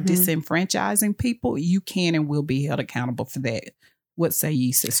suppressing or disenfranchising people, you can and will be held accountable for that. What say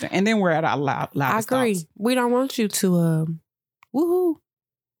ye, sister? And then we're at our loudest I agree. thoughts. We don't want you to, woohoo,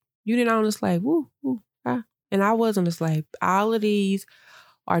 you didn't own a slave. Woo, woo, ah. And I wasn't a slave. All of these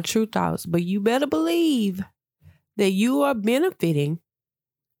are true thoughts, but you better believe that you are benefiting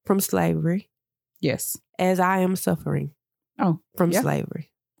from slavery. Yes. As I am suffering from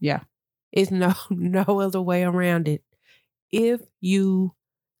slavery. Yeah. It's no other way around it. If you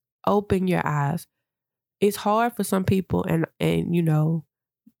open your eyes, it's hard for some people and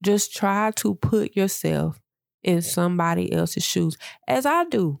just try to put yourself in somebody else's shoes. As I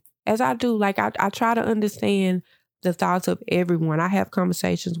do. Like I try to understand the thoughts of everyone. I have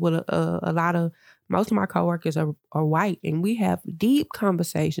conversations with a lot of Most of my coworkers are white, and we have deep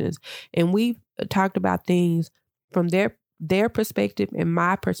conversations, and we've talked about things from their perspective and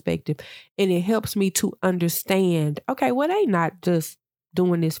my perspective, and it helps me to understand, okay, well, they not just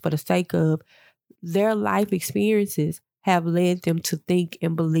doing this for the sake of. Their life experiences have led them to think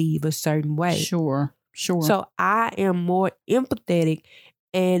and believe a certain way. Sure. So I am more empathetic,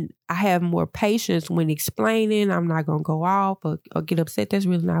 and I have more patience when explaining. I'm not going to go off or get upset. That's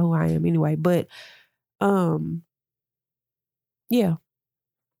really not who I am anyway. But, yeah.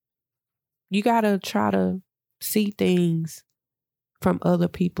 You got to try to see things from other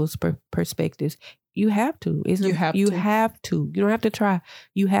people's perspectives. You have to. You have to. You don't have to try.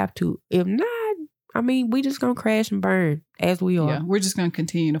 You have to. If not, I mean, we just going to crash and burn as we are. Yeah, we're just going to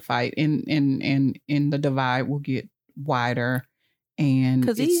continue to fight, and the divide will get wider. And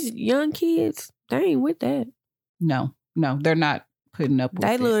because these young kids, they ain't with that. No, they're not putting up with it.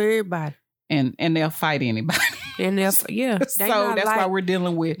 They love everybody. And they'll fight anybody. And yeah. So that's why we're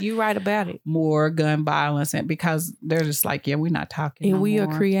dealing with. You right about it. More gun violence, and because they're just like, yeah, we're not talking. And we are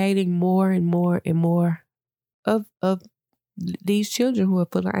creating more and more and more of these children who are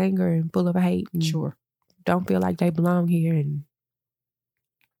full of anger and full of hate. And sure. Don't feel like they belong here,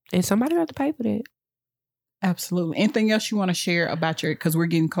 and somebody have to pay for that. Absolutely. Anything else you want to share about because we're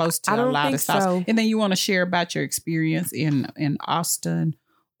getting close to a lot of stuff. So. And then you want to share about your experience in Austin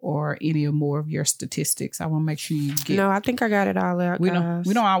or any more of your statistics. I want to make sure you get. No, I think I got it all out. We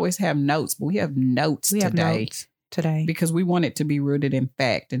don't always have notes, but we have notes today because we want it to be rooted in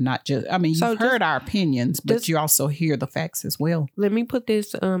fact and not just. I mean, you've heard our opinions, but you also hear the facts as well. Let me put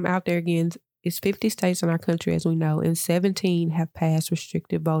this out there again. It's 50 states in our country, as we know, and 17 have passed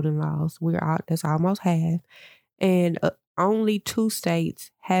restrictive voting laws. That's almost half. And only 2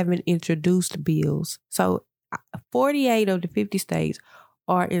 states haven't introduced bills. So 48 of the 50 states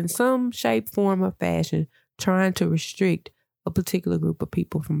are in some shape, form, or fashion trying to restrict a particular group of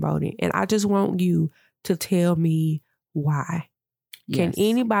people from voting. And I just want you to tell me why. Yes. Can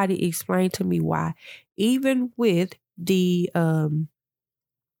anybody explain to me why? Even with the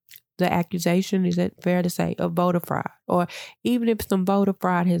accusation, is that fair to say, of voter fraud, or even if some voter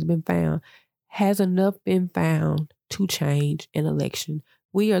fraud has been found, has enough been found to change an election?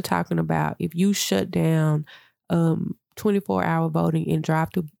 We are talking about if you shut down 24-hour voting and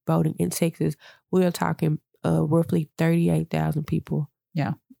drive-through voting in Texas, we are talking roughly 38,000 people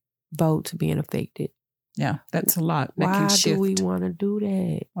votes being affected. Yeah, that's a lot. That Why can shift. do we want to do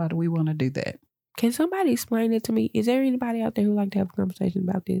that? Why do we want to do that? Can somebody explain it to me? Is there anybody out there who like to have a conversation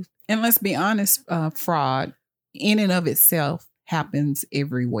about this? And let's be honest, fraud in and of itself happens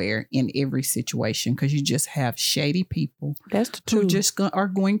everywhere in every situation because you just have shady people who just are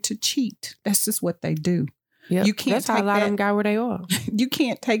going to cheat. That's just what they do. Yep. You can't. That's how a lot of them got where they are. You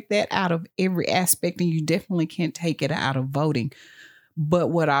can't take that out of every aspect, and you definitely can't take it out of voting. But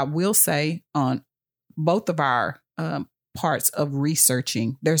what I will say on both of our parts of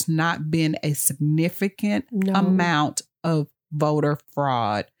researching, there's not been a significant amount of voter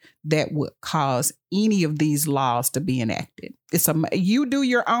fraud that would cause any of these laws to be enacted. You do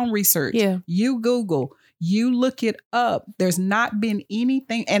your own research. Yeah. You Google, you look it up. There's not been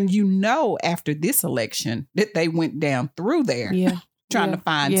anything. And after this election that they went down through there trying to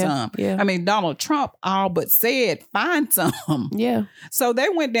find some. Yeah. I mean, Donald Trump all but said, find some. Yeah. So they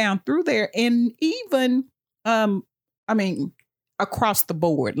went down through there, and even across the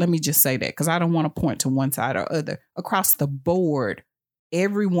board, let me just say that because I don't want to point to one side or other. Across the board,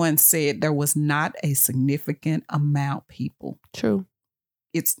 everyone said there was not a significant amount of people. True.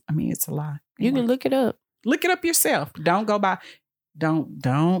 It's a lie. You can look it up. Look it up yourself. Don't go by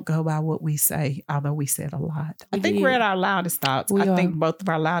what we say, although we said a lot. I think we're at our loudest thoughts. I think both of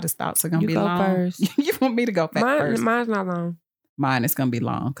our loudest thoughts are going to be long. First. You want me to go first? Mine's not long. Mine is going to be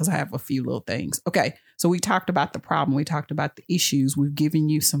long because I have a few little things. Okay, so we talked about the problem. We talked about the issues. We've given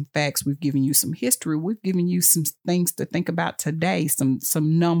you some facts. We've given you some history. We've given you some things to think about today, some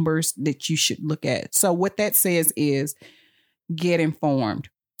numbers that you should look at. So what that says is get informed.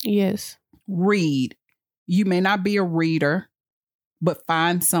 Yes. Read. You may not be a reader, but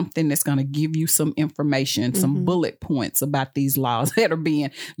find something that's going to give you some information, some bullet points about these laws that are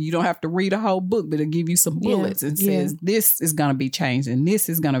you don't have to read a whole book, but it'll give you some bullets and says this is going to be changed and this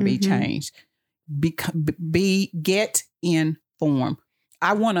is going to be changed. Get informed.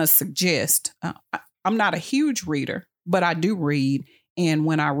 I want to suggest, I'm not a huge reader, but I do read. And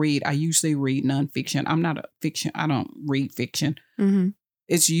when I read, I usually read nonfiction. I don't read fiction. Mm-hmm.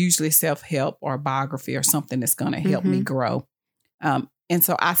 It's usually self-help or biography or something that's going to help me grow. And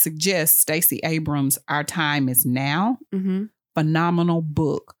so I suggest Stacey Abrams' Our Time Is Now. Mm-hmm. Phenomenal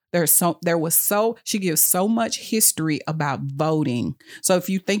book. She gives so much history about voting. So if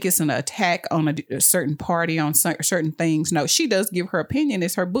you think it's an attack on a certain party on certain things, no, she does give her opinion.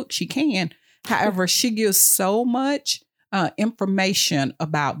 It's her book. She can. However, she gives so much information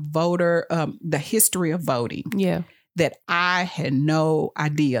about the history of voting. Yeah. That I had no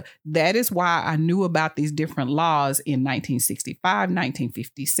idea. That is why I knew about these different laws in 1965,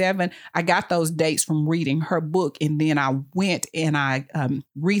 1957. I got those dates from reading her book, and then I went and I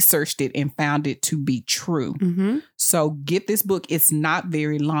researched it and found it to be true. Mm-hmm. So get this book. It's not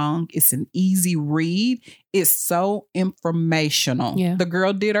very long. It's an easy read. It's so informational. Yeah. The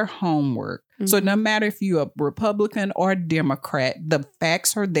girl did her homework. Mm-hmm. So no matter if you're a Republican or a Democrat, the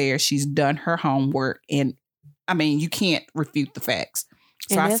facts are there. She's done her homework, and I mean, you can't refute the facts.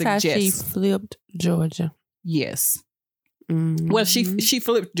 So and that's how she flipped Georgia. Yes. Mm-hmm. Well, she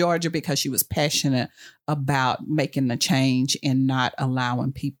flipped Georgia because she was passionate about making the change and not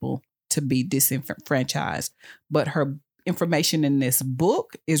allowing people to be disenfranchised. But her information in this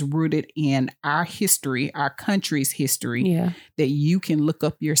book is rooted in our history, our country's history, that you can look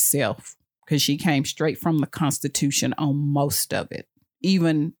up yourself, because she came straight from the Constitution on most of it.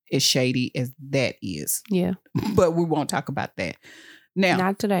 Even as shady as that is. Yeah. But we won't talk about that. Now.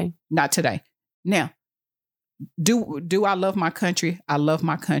 Not today. Not today. Now, do I love my country? I love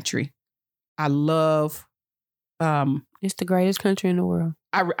my country. I love it's the greatest country in the world.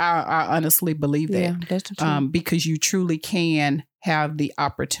 I honestly believe that. Yeah, that's the truth. Because you truly can have the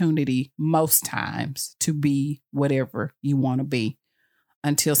opportunity most times to be whatever you want to be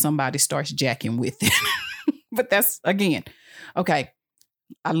until somebody starts jacking with it. But that's, again, okay.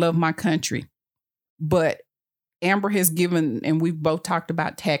 I love my country, but Amber has given, and we've both talked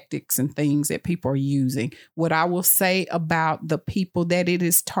about tactics and things that people are using. What I will say about the people that it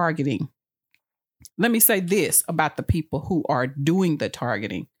is targeting, let me say this about the people who are doing the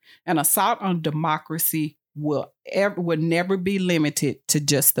targeting. An assault on democracy will never be limited to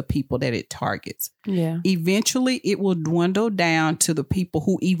just the people that it targets. Yeah. Eventually, it will dwindle down to the people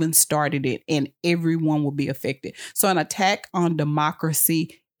who even started it, and everyone will be affected. So an attack on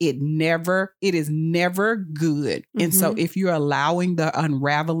democracy, it is never good. Mm-hmm. And so if you're allowing the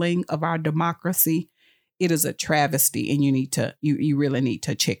unraveling of our democracy, it is a travesty, and you really need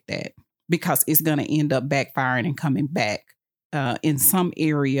to check that, because it's going to end up backfiring and coming back in some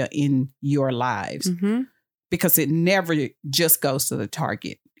area in your lives. Mm-hmm. Because it never just goes to the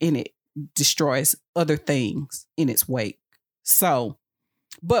target, and it destroys other things in its wake. So,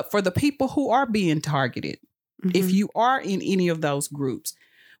 but for the people who are being targeted, if you are in any of those groups,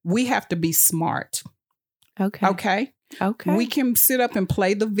 we have to be smart. Okay. We can sit up and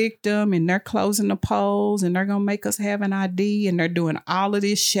play the victim, and they're closing the polls, and they're going to make us have an ID, and they're doing all of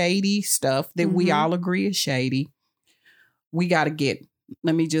this shady stuff that we all agree is shady. We got to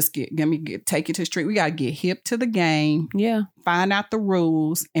take it to the street. We got to get hip to the game. Yeah. Find out the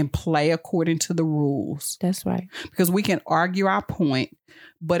rules and play according to the rules. That's right. Because we can argue our point,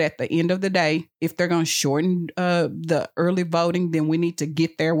 but at the end of the day, if they're going to shorten the early voting, then we need to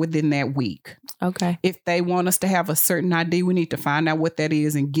get there within that week. Okay. If they want us to have a certain ID, we need to find out what that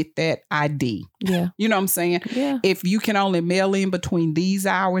is and get that ID. Yeah. You know what I'm saying? Yeah. If you can only mail in between these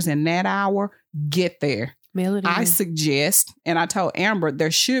hours and that hour, get there. I suggest, and I told Amber, there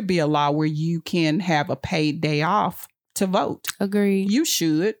should be a law where you can have a paid day off to vote. Agreed. You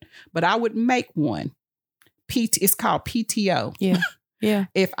should, but I would make one. It's called PTO. Yeah. Yeah.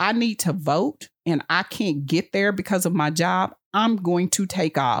 If I need to vote and I can't get there because of my job, I'm going to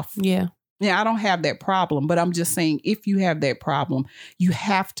take off. Yeah. Yeah, I don't have that problem, but I'm just saying, if you have that problem, you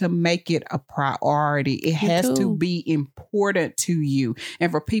have to make it a priority. It has to be important to you. And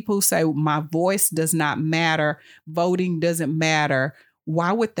for people who say, my voice does not matter, voting doesn't matter,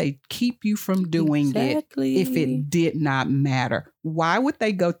 why would they keep you from doing it if it did not matter? Why would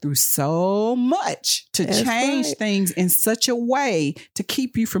they go through so much to change things in such a way to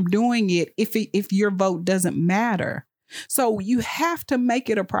keep you from doing it if your vote doesn't matter? So you have to make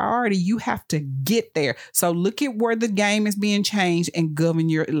it a priority. You have to get there. So look at where the game is being changed and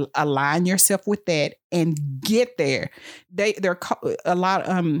align yourself with that and get there. There are a lot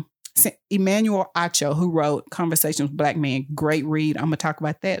Emmanuel Acho, who wrote Conversations with Black Men, great read. I'm going to talk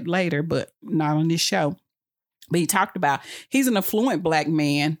about that later, but not on this show. But he talked about, he's an affluent Black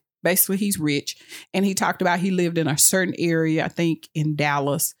man. Basically, he's rich. And he talked about he lived in a certain area, I think in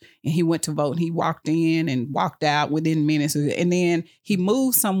Dallas, and he went to vote. And he walked in and walked out within minutes. And then he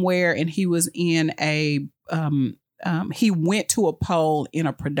moved somewhere, and he was in he went to a poll in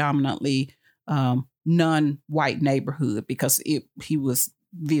a predominantly non-white neighborhood because he was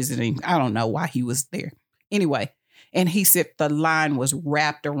visiting. I don't know why he was there. Anyway, And he said the line was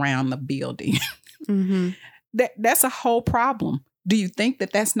wrapped around the building. Mm-hmm. That's a whole problem. Do you think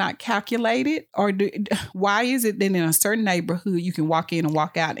that that's not calculated? Or why is it that in a certain neighborhood you can walk in and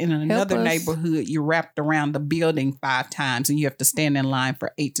walk out, and in another neighborhood you're wrapped around the building 5 times and you have to stand in line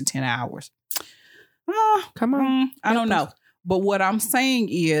for 8 to 10 hours? Come on. I don't know. But what I'm saying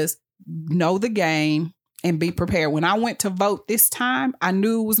is know the game and be prepared. When I went to vote this time, I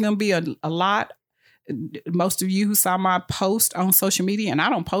knew it was going to be a lot. Most of you who saw my post on social media, and I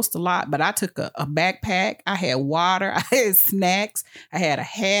don't post a lot, but I took a backpack. I had water. I had snacks. I had a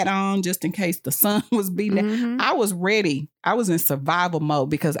hat on just in case the sun was beating down. I was ready. I was in survival mode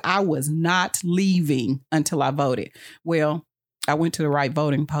because I was not leaving until I voted. Well, I went to the right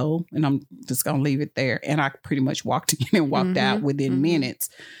voting poll, and I'm just going to leave it there. And I pretty much walked in and walked out within minutes.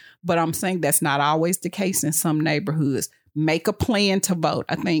 But I'm saying that's not always the case in some neighborhoods. Make a plan to vote.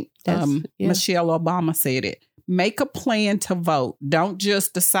 I think Michelle Obama said it. Make a plan to vote. Don't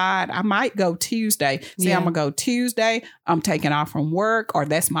just decide, I might go Tuesday. Say, I'm going to go Tuesday. I'm taking off from work, or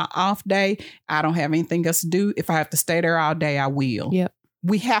that's my off day. I don't have anything else to do. If I have to stay there all day, I will. Yep.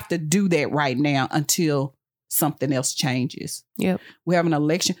 We have to do that right now until something else changes. Yep. We have an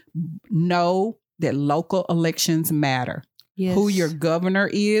election. Know that local elections matter. Yes. Who your governor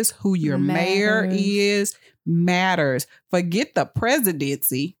is, who your mayor is, matters. Forget the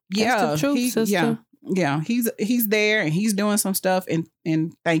presidency. That's the truth, sister. He's there and he's doing some stuff,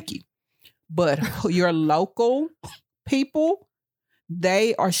 and thank you. But your local people,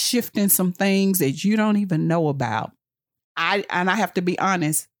 they are shifting some things that you don't even know about. I have to be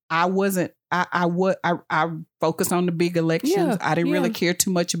honest. I focused on the big elections. I didn't really care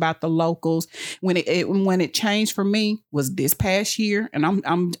too much about the locals. When it changed for me was this past year, and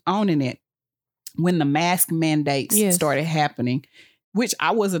I'm owning it. When the mask mandates started happening, which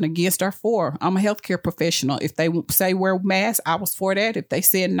I wasn't against or for. I'm a healthcare professional. If they say wear masks, I was for that. If they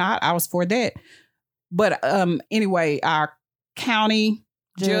said not, I was for that. But anyway, our county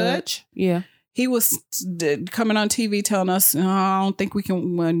judge, he was coming on TV telling us, I don't think we're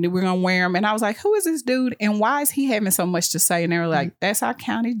going to wear them. And I was like, who is this dude? And why is he having so much to say? And they were like, that's our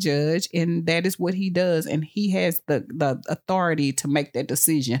county judge. And that is what he does. And he has the authority to make that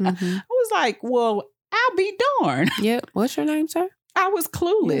decision. I was like, well, I'll be darned. Yep. What's your name, sir? I was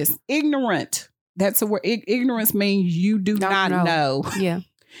clueless, ignorant. That's the word. Ignorance means you do not know. Yeah.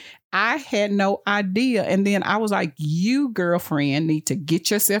 I had no idea. And then I was like, you, girlfriend, need to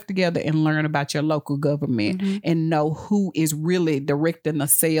get yourself together and learn about your local government and know who is really directing the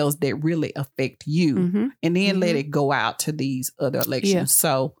sales that really affect you. And then let it go out to these other elections. Yeah.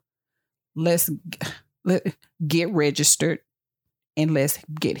 So let's get registered and let's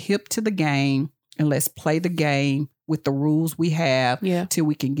get hip to the game and let's play the game with the rules we have till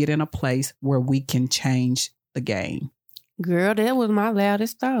we can get in a place where we can change the game. Girl, that was my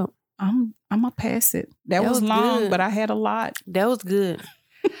loudest thought. I'm gonna pass it. That was long, but I had a lot. That was good.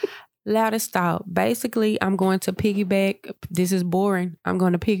 Loudest thought. Basically, I'm going to piggyback. This is boring. I'm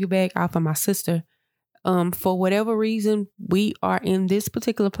going to piggyback off of my sister. For whatever reason, we are in this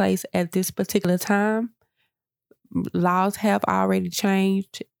particular place at this particular time. Laws have already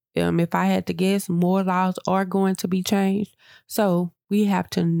changed. If I had to guess, more laws are going to be changed. So we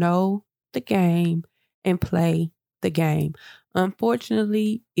have to know the game and play the game.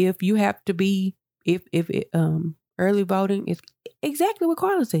 Unfortunately, if you have to be, if early voting is exactly what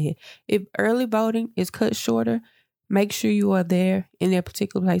Carla said. If early voting is cut shorter, make sure you are there in that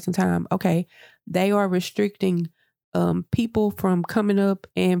particular place and time. Okay, they are restricting people from coming up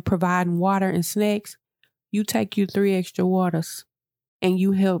and providing water and snacks. You take you 3 extra waters and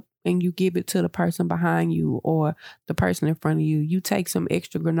you help and you give it to the person behind you or the person in front of you. You take some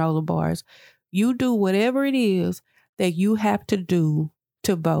extra granola bars. You do whatever it is that you have to do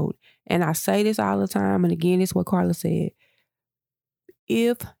to vote. And I say this all the time, and again, it's what Carla said.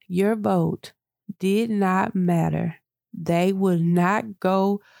 If your vote did not matter, they would not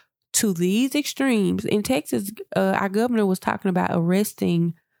go to these extremes. In Texas, our governor was talking about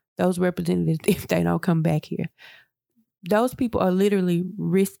arresting those representatives if they don't come back here. Those people are literally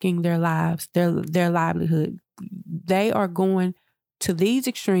risking their lives, their livelihood. They are going to these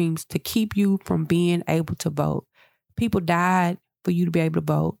extremes to keep you from being able to vote. People died for you to be able to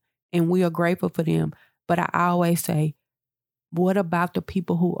vote, and we are grateful for them. But I always say, what about the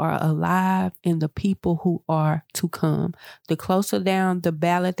people who are alive and the people who are to come? The closer down the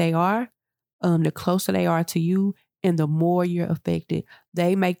ballot they are, the closer they are to you, and the more you're affected.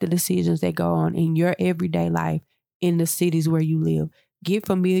 They make the decisions that go on in your everyday life in the cities where you live. Get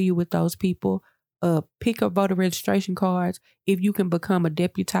familiar with those people. Pick up voter registration cards. If you can become a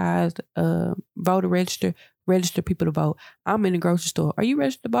deputized voter register people to vote. I'm in the grocery store. Are you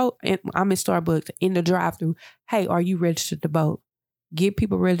registered to vote? And I'm in Starbucks in the drive-thru. Hey, are you registered to vote? Get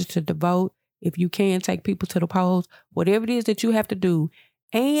people registered to vote. If you can, take people to the polls. Whatever it is that you have to do.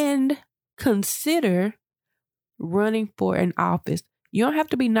 And consider running for an office. You don't have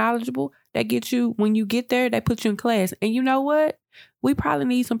to be knowledgeable. That gets you, when you get there, they put you in class. And you know what? We probably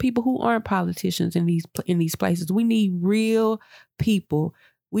need some people who aren't politicians in these places. We need real people.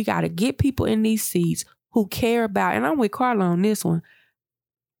 We got to get people in these seats who care about, and I'm with Carla on this one.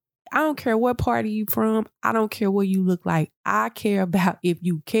 I don't care what party you from. I don't care what you look like. I care about if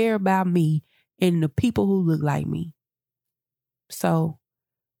you care about me and the people who look like me. So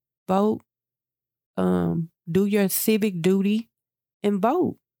vote, do your civic duty and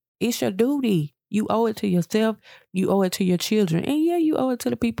vote. It's your duty. You owe it to yourself. You owe it to your children. And yeah, you owe it to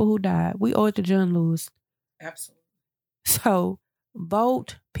the people who died. We owe it to John Lewis. Absolutely. So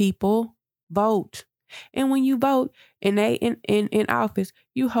vote, people. Vote. And when you vote and they in office,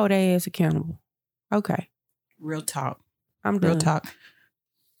 you hold their ass accountable. Okay. Real talk. I'm done. Real talk.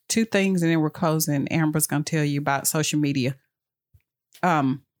 2 things and then we're closing. Amber's going to tell you about social media.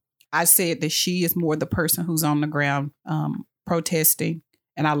 I said that she is more the person who's on the ground protesting.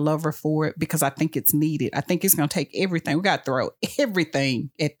 And I love her for it because I think it's needed. I think it's going to take everything. We got to throw everything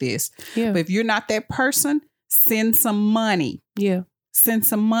at this. Yeah. But if you're not that person, send some money. Yeah. Send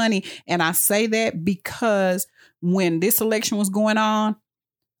some money. And I say that because when this election was going on,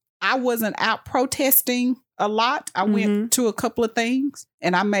 I wasn't out protesting a lot. I went to a couple of things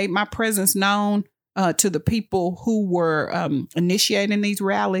and I made my presence known to the people who were initiating these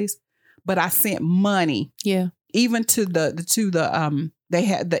rallies. But I sent money. Yeah. Even to they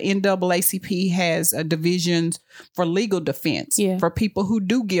had the NAACP has divisions for legal defense for people who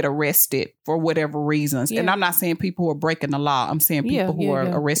do get arrested for whatever reasons. Yeah. And I'm not saying people who are breaking the law. I'm saying people who are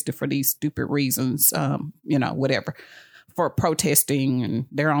arrested for these stupid reasons, whatever, for protesting and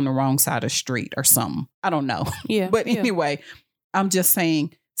they're on the wrong side of the street or something. I don't know. Yeah. But anyway, I'm just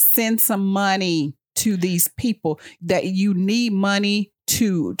saying send some money to these people that you need money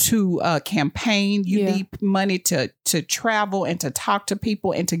to campaign. You need money to travel and to talk to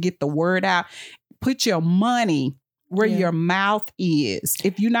people and to get the word out. Put your money where your mouth is.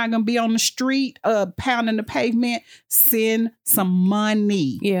 If you're not going to be on the street pounding the pavement, send some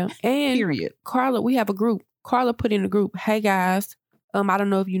money. Yeah. And period. Carla, we have a group. Carla put in the group, hey guys, I don't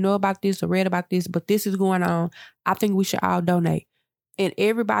know if you know about this or read about this, but this is going on. I think we should all donate. And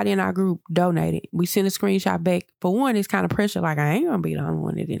everybody in our group donated. We sent a screenshot back. For one, it's kind of pressure. Like, I ain't going to be the only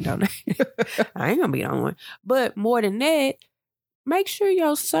one that didn't donate. I ain't going to be the only one. But more than that, make sure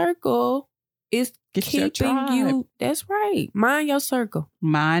your circle is keeping you. That's right. Mind your circle.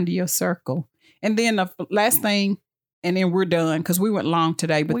 Mind your circle. And then the last thing, and then we're done because we went long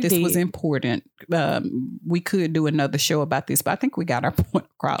today, but this was important. We could do another show about this, but I think we got our point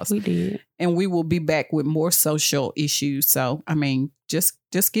across. We did. And we will be back with more social issues. So, I mean, just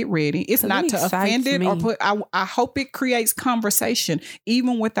get ready. It's not to offend it or put, I hope it creates conversation,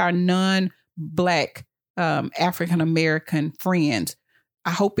 even with our non-Black African-American friends. I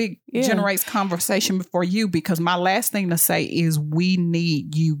hope it generates conversation for you because my last thing to say is we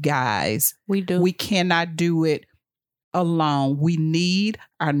need you guys. We do. We cannot do it alone. We need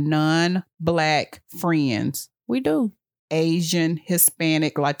our non-Black friends. We do. Asian,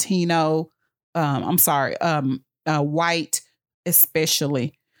 Hispanic, Latino, white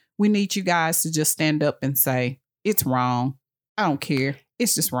especially. We need you guys to just stand up and say, it's wrong. I don't care.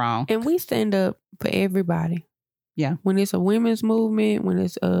 It's just wrong. And we stand up for everybody. Yeah. When it's a women's movement, when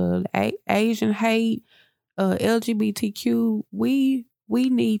it's Asian hate, LGBTQ, we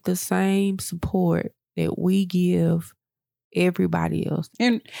need the same support that we give everybody else.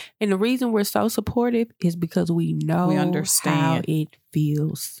 And the reason we're so supportive is because we know we understand how it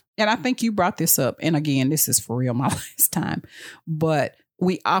feels. And I think you brought this up. And again, this is for real my last time. But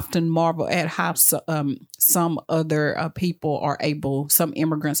we often marvel at how some other people are able, some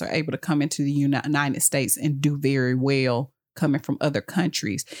immigrants are able to come into the United States and do very well coming from other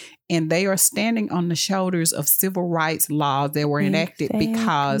countries. And they are standing on the shoulders of civil rights laws that were enacted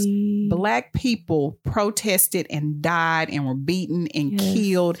because Black people protested and died and were beaten and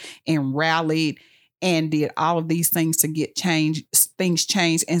killed and rallied and did all of these things to get things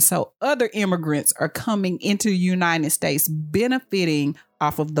changed. And so other immigrants are coming into the United States benefiting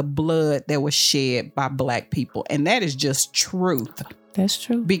off of the blood that was shed by Black people. And that is just truth. That's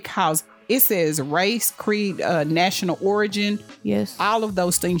true. Because it says race, creed, national origin. Yes. All of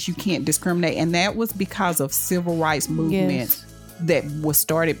those things you can't discriminate. And that was because of civil rights movements that was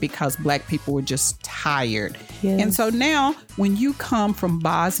started because Black people were just tired. Yes. And so now when you come from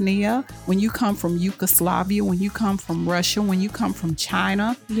Bosnia, when you come from Yugoslavia, when you come from Russia, when you come from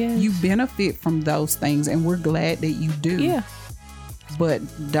China, Yes. you benefit from those things, and we're glad that you do. Yeah. But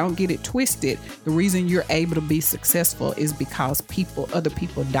don't get it twisted. The reason you're able to be successful is because other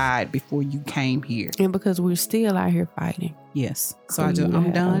people died before you came here. And because we're still out here fighting. Yes. So for you to I'm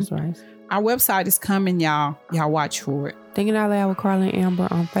have done. those rights. Our website is coming, y'all. Y'all watch for it. Thinking Out Loud with Carla and Amber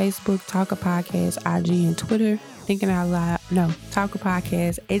on Facebook, Talker Podcast, IG, and Twitter.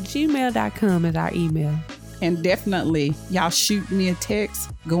 talkerpodcast@gmail.com is our email. And definitely, y'all shoot me a text.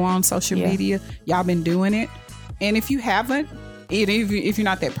 Go on social Yeah. media. Y'all been doing it. And if you haven't, if you're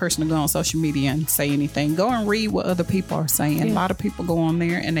not that person to go on social media and say anything, go and read what other people are saying. Yeah. A lot of people go on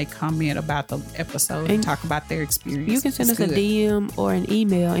there and they comment about the episode and And talk about their experience. You can send It's us good. a DM or an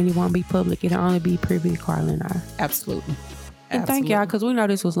email, and it won't be public. It'll only be privy to Carla and I. Absolutely. And thank y'all, because we know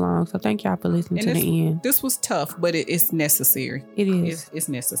this was long. So thank y'all for listening And to the end. This was tough, but it's necessary. It is. It's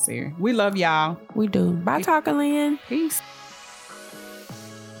necessary. We love y'all. We do. Bye, Talker Land. Peace.